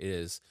panda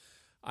is.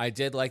 I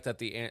did like that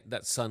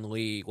that Sun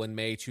Lee, when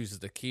May chooses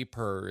to keep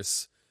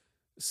hers,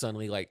 Sun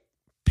Lee like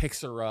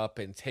picks her up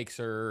and takes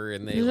her,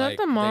 and they Is that like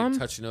the mom? they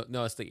touch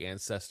no, it's the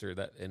ancestor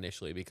that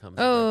initially becomes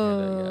the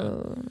red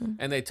panda, yeah.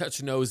 And they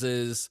touch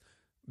noses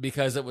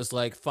because it was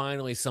like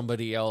finally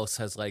somebody else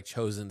has like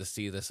chosen to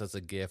see this as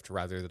a gift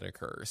rather than a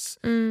curse.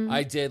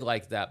 I did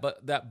like that,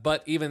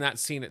 but even that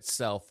scene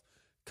itself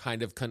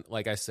kind of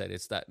like I said,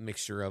 it's that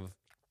mixture of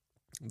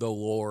the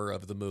lore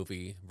of the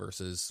movie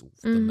versus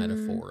the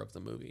metaphor of the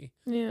movie.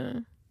 Yeah.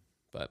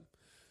 But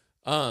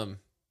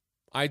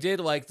I did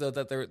like though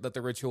that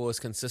the ritual is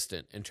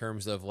consistent in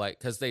terms of like,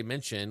 because they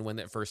mention when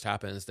it first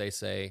happens, they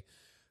say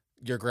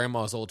your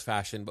grandma's old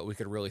fashioned, but we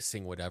could really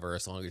sing whatever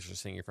as long as you're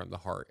singing from the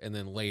heart. And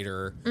then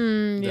later,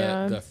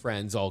 the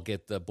friends all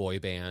get the boy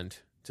band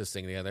to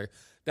sing together.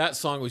 That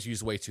song was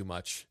used way too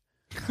much.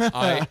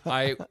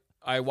 I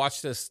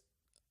watched this.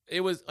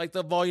 It was like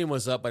the volume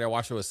was up, but I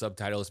watched it with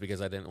subtitles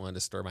because I didn't want to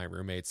disturb my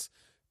roommates.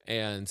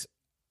 And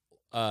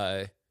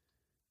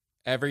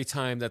every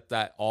time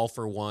that All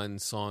for One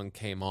song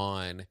came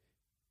on,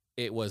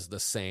 it was the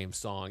same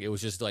song. It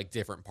was just like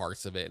different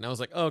parts of it. And I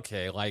was like,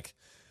 okay, like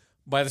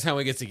by the time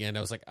we get to the end,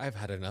 I was like, I've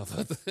had enough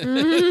of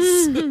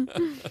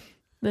this.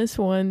 This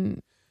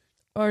one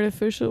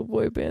artificial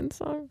boy band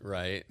song.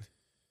 Right.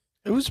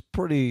 It was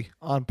pretty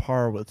on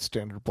par with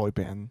standard boy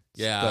band.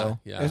 Yeah, though.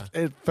 yeah.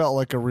 It felt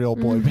like a real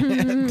boy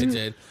band. It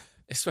did.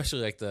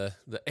 Especially like the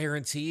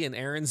Aaron T and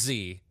Aaron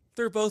Z.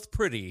 They're both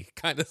pretty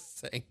kind of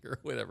thing or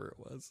whatever it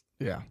was.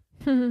 Yeah.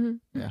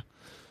 Yeah.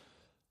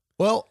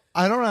 Well,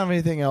 I don't have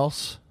anything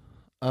else,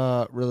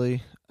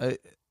 really. I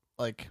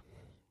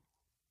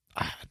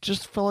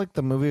just felt like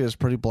the movie was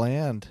pretty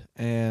bland,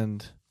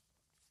 and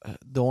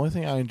the only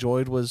thing I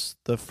enjoyed was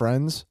the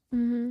friends.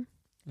 And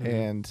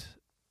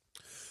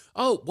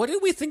oh, what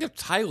did we think of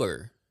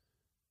Tyler?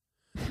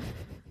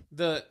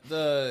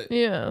 The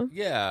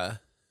yeah.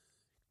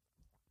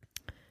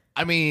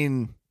 I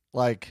mean,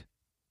 like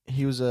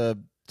he's a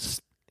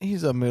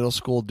middle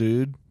school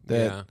dude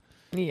that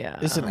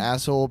is an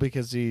asshole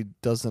because he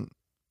doesn't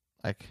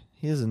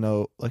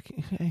know, like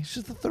he's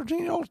just a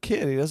 13-year-old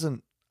kid. He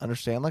doesn't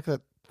understand, like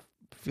that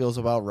feels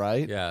about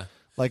right. Yeah.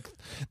 Like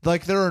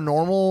there are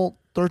normal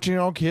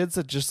 13-year-old kids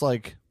that just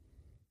like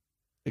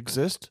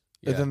exist.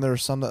 Yeah. And then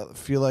there's some that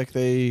feel like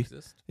they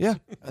Exist? Yeah.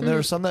 And there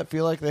are some that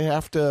feel like they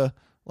have to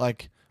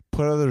like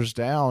put others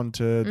down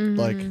to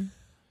like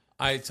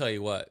I tell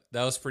you what,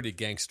 that was pretty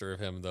gangster of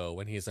him though,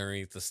 when he's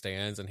underneath the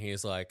stands and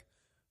he's like,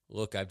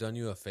 look, I've done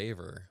you a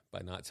favor by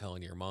not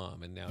telling your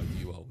mom, and now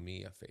you owe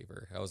me a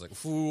favor. I was like,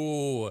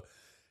 ooh,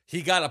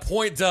 he got a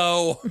point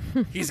though.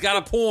 He's got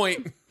a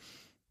point.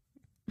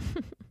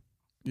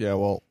 Yeah,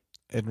 well,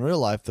 in real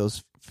life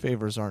those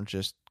favors aren't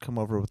just come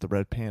over with the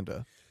red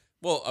panda.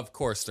 Well, of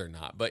course they're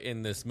not. But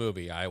in this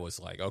movie, I was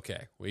like,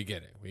 okay, we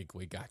get it.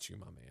 We got you,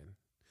 my man.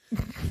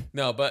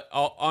 No, but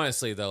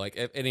honestly though, like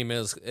if any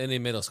middle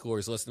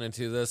schoolers listening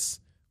to this,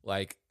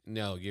 like,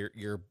 no,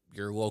 your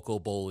local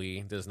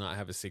bully does not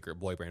have a secret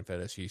boy band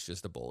fetish. He's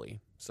just a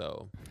bully.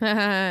 So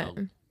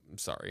I'm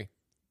sorry.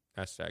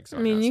 Hashtag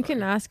sorry. I mean, not you sorry.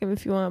 can ask him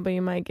if you want, but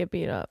you might get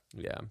beat up.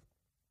 Yeah.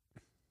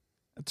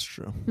 That's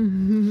true.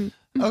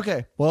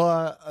 Okay,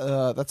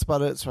 well, that's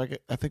about it. So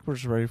I think we're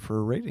just ready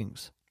for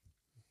ratings.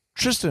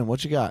 Tristan,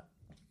 what you got?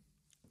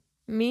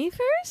 Me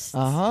first?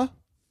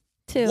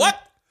 2.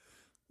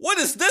 What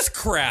is this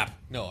crap?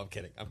 No, I'm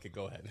kidding.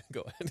 Go ahead.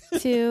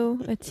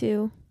 2. A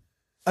 2.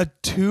 A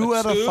 2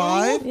 out of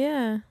 5?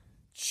 Yeah.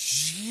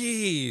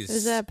 Jeez.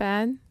 Is that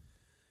bad?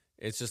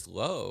 It's just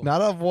low.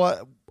 Not of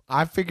what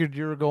I figured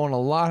you were going a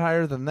lot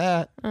higher than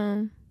that.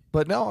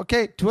 But no,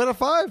 okay, 2 out of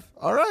 5.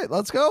 All right,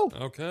 let's go.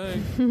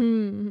 Okay.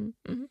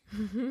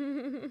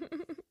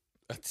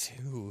 A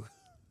 2.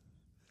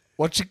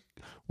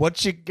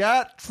 What you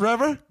got,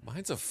 Trevor?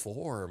 Mine's a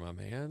 4, my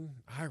man.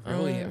 I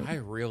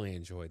really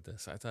enjoyed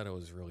this. I thought it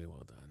was really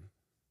well done.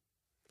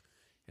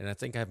 And I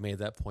think I've made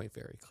that point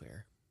very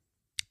clear.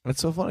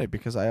 It's so funny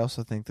because I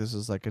also think this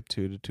is like a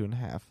 2 to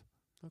 2.5.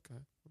 Okay.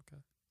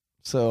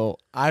 So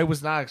I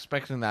was not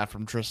expecting that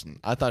from Tristan.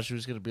 I thought she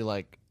was going to be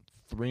like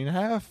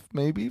 3.5,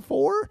 maybe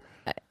 4.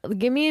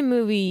 Give me a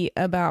movie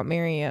about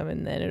Miriam,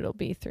 and then it'll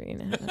be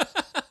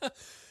 3.5.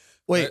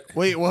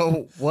 Wait,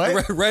 whoa,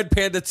 what? Red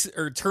Panda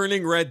or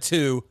Turning Red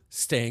 2,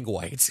 Staying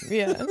White.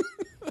 Yeah.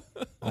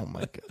 Oh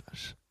my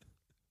gosh.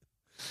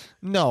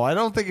 No, I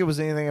don't think it was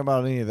anything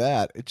about any of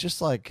that. It's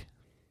just like,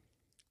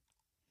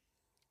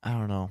 I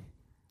don't know.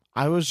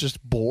 I was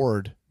just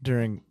bored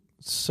during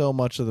so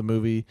much of the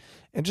movie,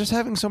 and just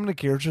having so many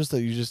characters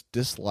that you just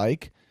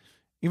dislike.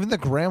 Even the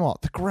grandma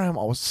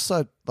was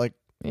such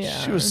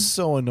she was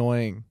so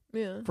annoying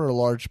for a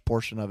large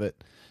portion of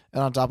it,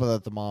 and on top of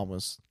that, the mom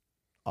was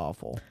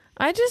awful.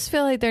 I just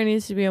feel like there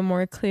needs to be a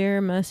more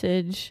clear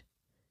message,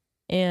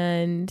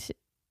 and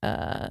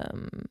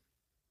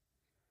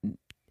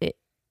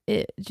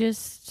it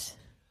just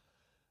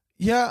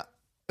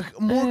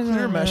more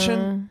clear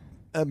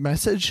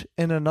message.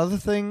 And another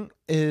thing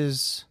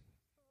is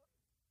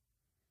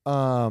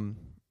the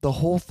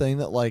whole thing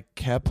that like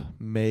kept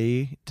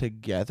May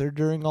together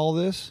during all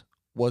this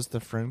was the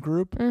friend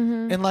group.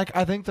 Mm-hmm. And like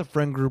I think the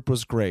friend group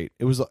was great.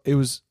 It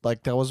was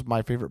like that was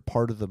my favorite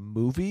part of the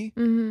movie.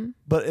 Mm-hmm.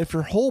 But if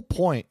your whole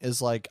point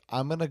is like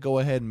I'm going to go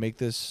ahead and make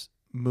this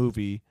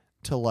movie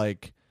to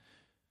like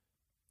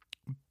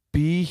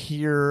be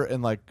here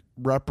and like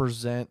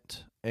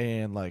represent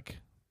and like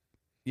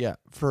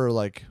for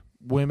like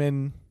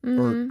women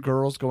or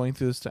girls going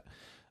through this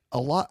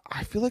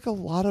I feel like a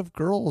lot of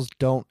girls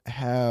don't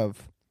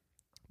have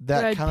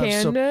that Red kind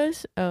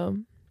pandas?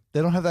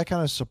 they don't have that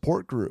kind of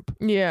support group.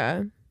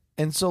 Yeah.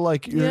 And so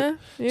like you're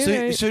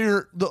right. so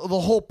you're the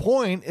whole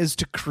point is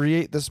to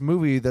create this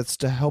movie that's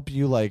to help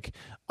you like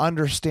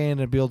understand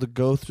and be able to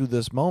go through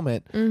this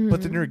moment,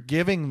 but then you're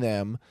giving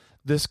them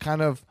this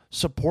kind of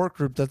support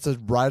group that's a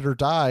ride or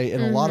die,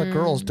 and a lot of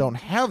girls don't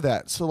have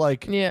that. So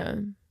like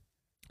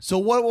so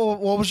what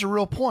was your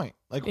real point?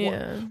 Like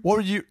what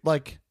were you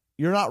like?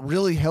 You're not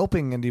really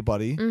helping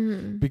anybody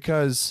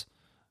because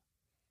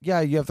you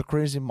have the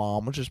crazy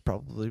mom, which is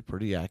probably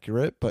pretty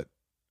accurate, but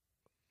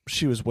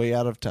she was way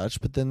out of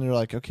touch. But then they're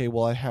like, okay,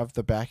 well, I have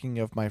the backing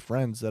of my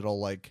friends that'll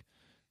like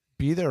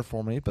be there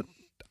for me, but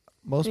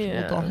most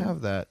people don't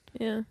have that.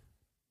 Yeah.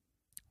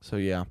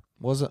 So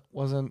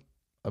wasn't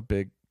a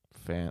big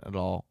fan at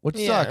all, which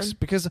sucks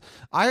because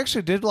I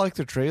actually did like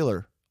the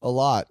trailer a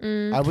lot.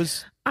 I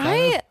was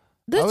kind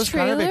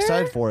of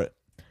excited for it.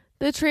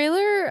 The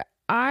trailer,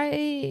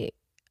 I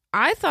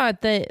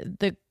thought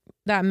that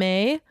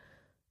May,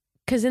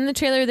 because in the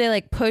trailer they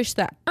like push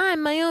that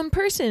I'm my own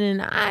person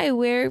and I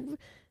wear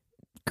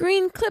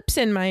green clips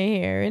in my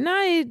hair and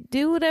I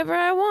do whatever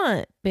I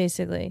want,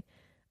 basically.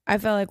 I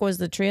felt like was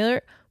the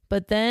trailer,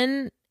 but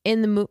then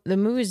in the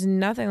movie's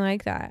nothing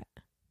like that.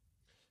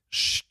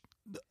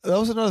 That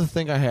was another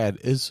thing I had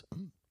is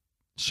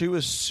she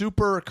was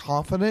super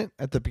confident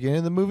at the beginning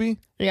of the movie.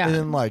 Yeah. And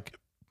then like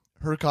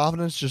her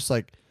confidence just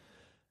like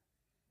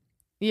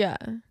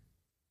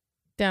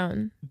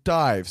down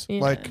dives.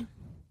 Like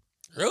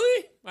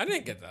really? I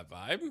didn't get that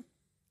vibe.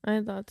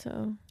 I thought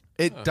so.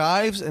 It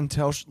dives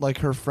until like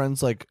her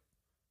friends like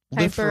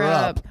lift her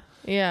up.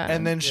 Yeah.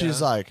 And then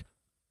she's like,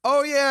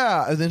 oh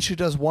yeah. And then she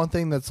does one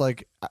thing that's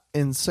like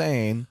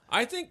insane.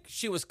 I think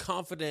she was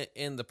confident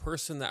in the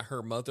person that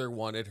her mother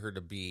wanted her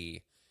to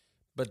be.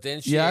 But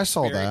then I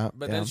saw that.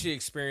 But then she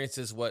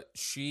experiences what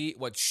she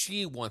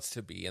wants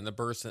to be and the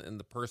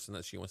person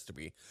that she wants to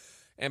be.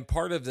 And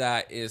part of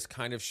that is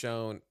kind of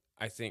shown,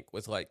 I think,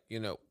 with like,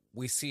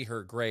 we see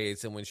her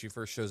grades, and when she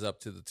first shows up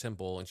to the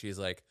temple and she's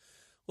like,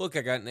 look,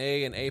 I got an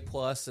A, an A+,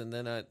 and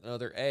then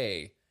another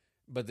A.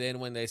 But then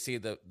when they see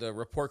the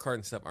report card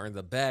and stuff are in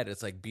the bed,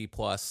 it's like B+,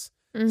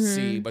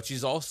 C, but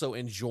she's also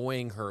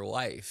enjoying her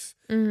life.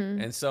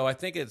 And so I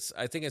think it's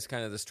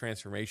kind of this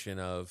transformation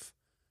of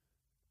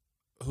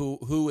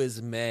who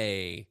is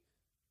May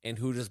and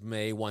who does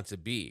May want to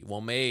be? Well,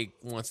 May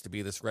wants to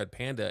be this red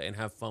panda and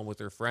have fun with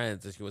her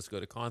friends, and she wants to go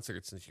to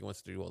concerts, and she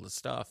wants to do all this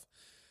stuff.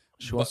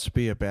 She wants to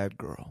be a bad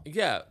girl.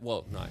 Yeah,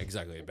 well, not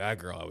exactly a bad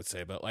girl, I would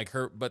say, but like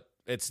but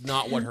it's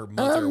not what her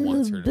mother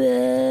wants her to be.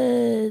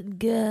 Bad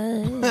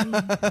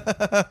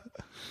guy.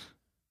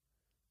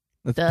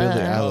 That's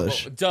Billie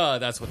Eilish. Duh,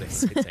 that's what they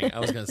say. Dang it, I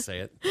was going to say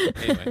it.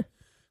 Anyway,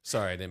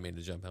 sorry, I didn't mean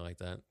to jump in like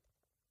that.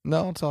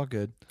 No, it's all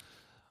good.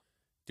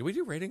 Did we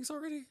do ratings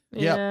already?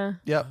 Yeah.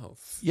 Yep. Oh,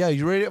 Yeah,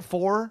 you rated it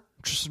 4.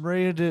 Tristan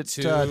rated it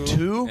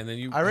 2. And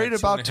then I rated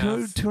about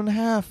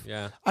 2.5.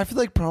 Yeah. I feel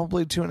like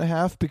probably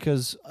 2.5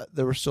 because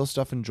there was still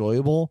stuff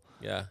enjoyable.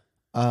 Yeah.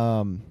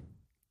 But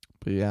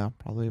yeah,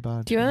 probably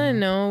about. Do you want to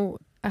know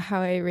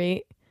how I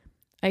rate?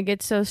 I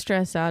get so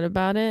stressed out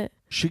about it.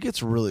 She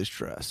gets really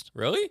stressed.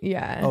 Really?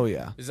 Yeah. Oh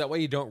yeah. Is that why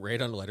you don't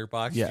rate on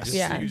Letterboxd? Yes.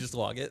 You just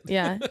log it?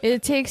 Yeah.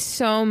 It takes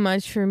so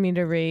much for me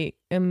to rate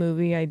a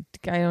movie. I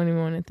don't even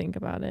want to think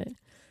about it.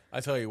 I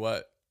tell you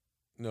what.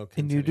 No,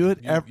 and you do it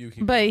you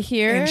keep but going.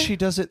 here, and she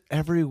does it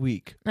every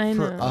week I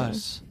for know.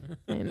 us.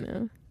 I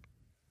know.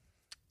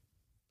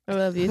 I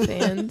love you,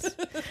 fans.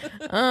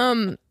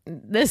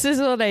 This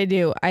is what I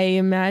do. I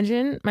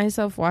imagine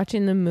myself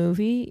watching the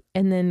movie,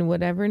 and then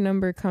whatever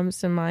number comes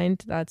to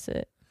mind, that's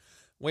it.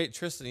 Wait,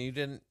 Tristan, you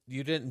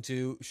didn't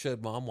do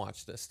should mom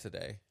watch this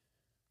today?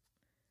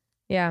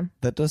 Yeah.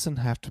 That doesn't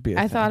have to be.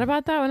 I thought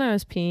about that when I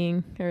was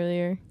peeing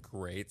earlier.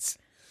 Great.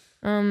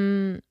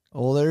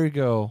 Well, there you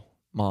go,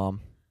 Mom.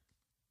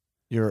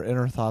 Your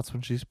inner thoughts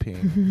when she's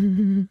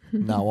peeing.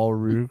 Now I'll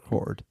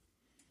re-record.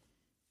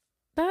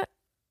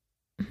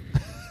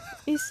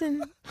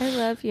 Easton, I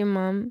love you,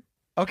 Mom.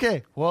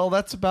 Okay, well,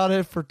 that's about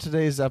it for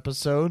today's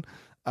episode.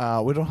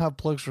 We don't have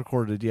plugs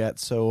recorded yet,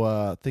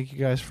 so thank you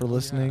guys for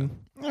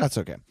listening. That's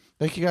okay.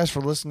 Thank you guys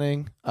for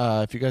listening.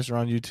 If you guys are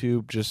on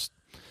YouTube, just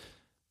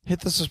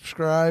hit the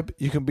subscribe.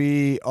 You can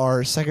be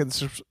our second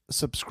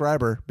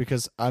subscriber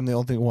because I'm the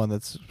only one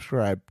that's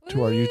subscribed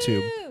to our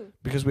YouTube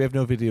because we have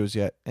no videos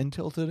yet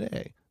until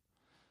today.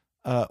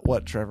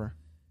 What, Trevor?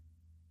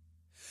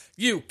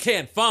 You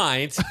can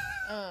find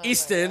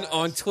Easton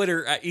on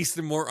Twitter at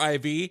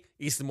EastonMooreIV,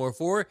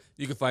 EastonMoore4.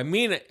 You can find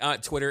me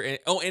at Twitter and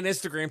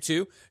Instagram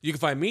too. You can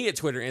find me at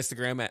Twitter and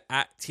Instagram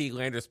at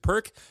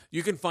TLandersPerk.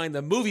 You can find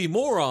the Movie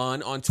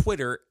Moron on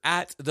Twitter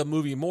at the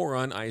Movie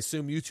Moron. I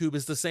assume YouTube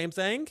is the same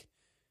thing.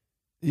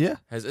 Yeah.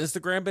 Has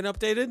Instagram been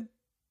updated?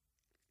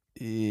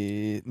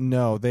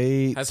 No,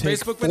 they Has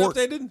Facebook been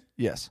updated?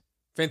 Yes.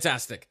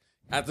 Fantastic.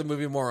 At the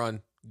Movie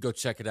Moron, go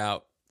check it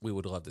out. We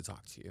would love to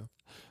talk to you.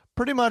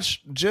 Pretty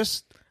much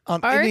just on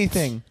Art?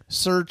 anything.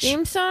 Search.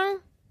 Theme song?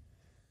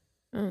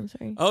 Oh,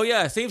 sorry. Oh,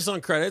 yeah. Theme song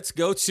credits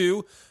go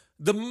to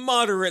the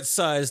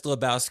moderate-sized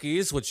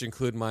Lebowskis, which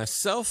include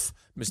myself,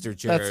 Mr.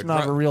 Jared. That's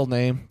not a real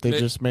name. They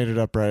just made it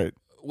up right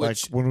like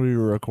when we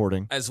were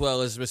recording. As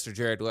well as Mr.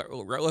 Jared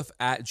Rutliff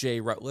at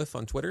JRutliff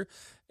on Twitter,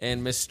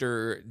 and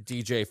Mr.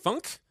 DJ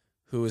Funk,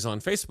 who is on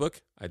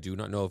Facebook. I do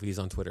not know if he's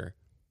on Twitter,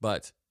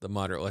 but the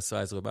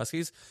moderate-sized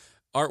Lebowskis.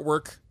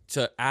 Artwork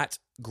to at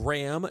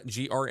Graham,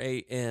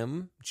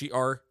 GRAM,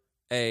 GRAHAM.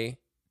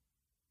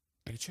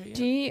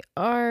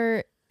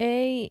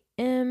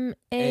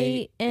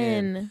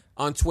 GRAMAN.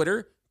 On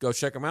Twitter. Go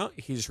check him out.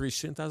 He just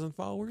reached 10,000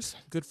 followers.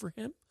 Good for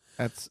him.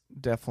 That's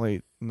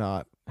definitely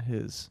not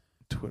his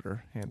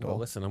Twitter handle. Well,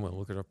 listen, I'm going to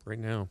look it up right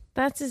now.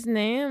 That's his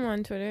name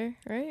on Twitter,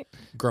 right?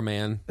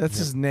 Graman. That's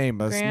his name.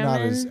 That's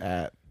not his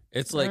at.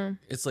 It's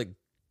like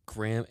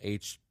Graham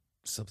H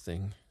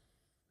something.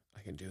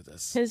 I can do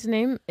this. His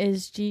name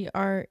is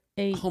GRAEHAM.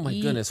 Oh my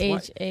goodness!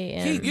 What?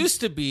 He used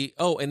to be.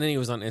 Oh, and then he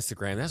was on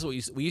Instagram. That's what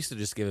we used to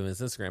just give him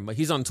his Instagram. But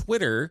he's on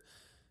Twitter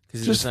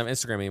because he doesn't have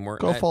Instagram anymore.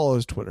 Go follow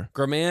his Twitter.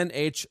 Graman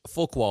H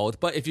Folkwald.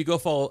 But if you go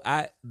follow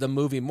at the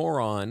Movie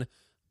Moron,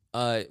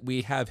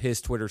 we have his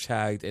Twitter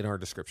tagged in our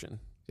description.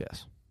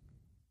 Yes.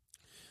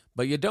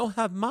 But you don't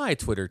have my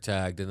Twitter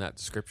tagged in that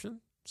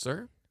description,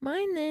 sir.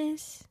 Mine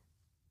is.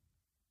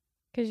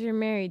 Because you're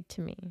married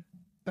to me.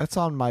 That's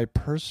on my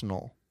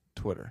personal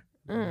Twitter.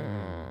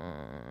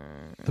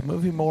 The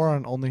Movie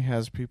Moron only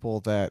has people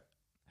that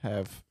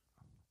have.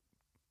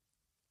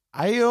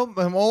 I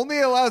am only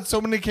allowed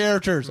so many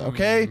characters,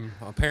 okay?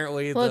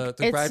 Apparently, Look,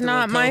 the it's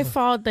not my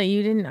fault that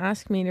you didn't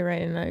ask me to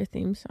write another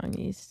theme song,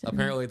 Easton.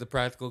 Apparently, the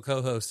practical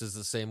co-host is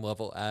the same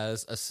level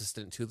as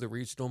assistant to the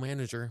regional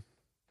manager.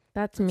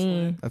 That's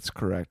me. That's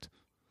correct.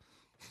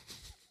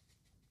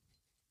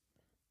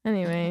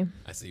 Anyway.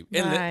 I see.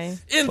 Bye.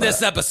 In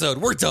this episode,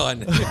 we're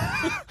done.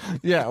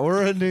 Yeah,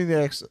 we're ending the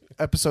next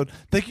episode.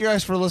 Thank you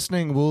guys for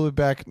listening. We'll be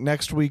back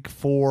next week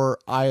for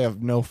I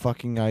have no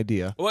fucking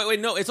idea. Wait,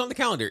 no, it's on the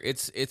calendar.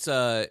 It's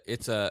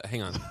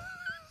hang on.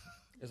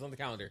 It's on the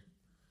calendar.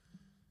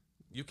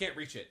 You can't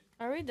reach it.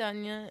 Are we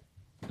done yet?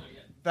 Not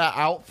yet. That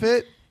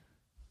outfit?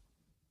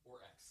 Or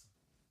X.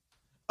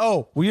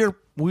 Oh, we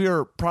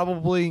are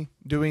probably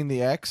doing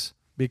the X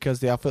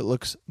because the outfit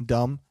looks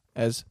dumb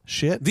as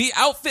shit. The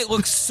outfit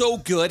looks so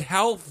good.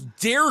 How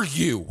dare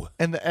you?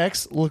 And the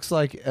X looks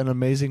like an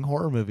amazing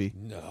horror movie.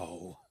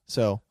 No.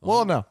 So,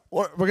 well, no.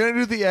 We're going to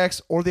do the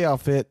X or the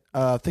outfit.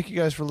 Thank you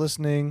guys for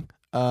listening.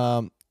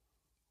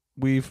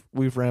 We've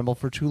rambled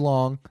for too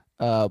long,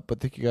 but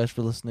thank you guys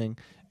for listening,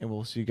 and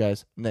we'll see you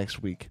guys next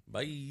week.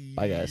 Bye.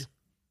 Bye, guys.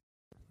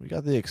 We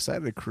got the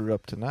excited crew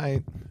up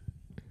tonight.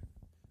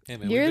 Hey,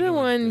 man, You're the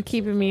one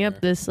keeping me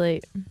up this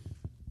late.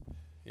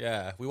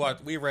 Yeah,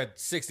 we read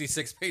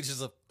 66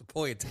 pages of the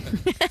point.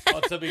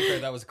 Well, to be fair,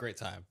 that was a great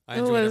time. I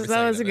enjoyed every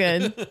That was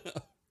second of it. good.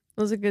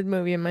 It was a good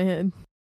movie in my head.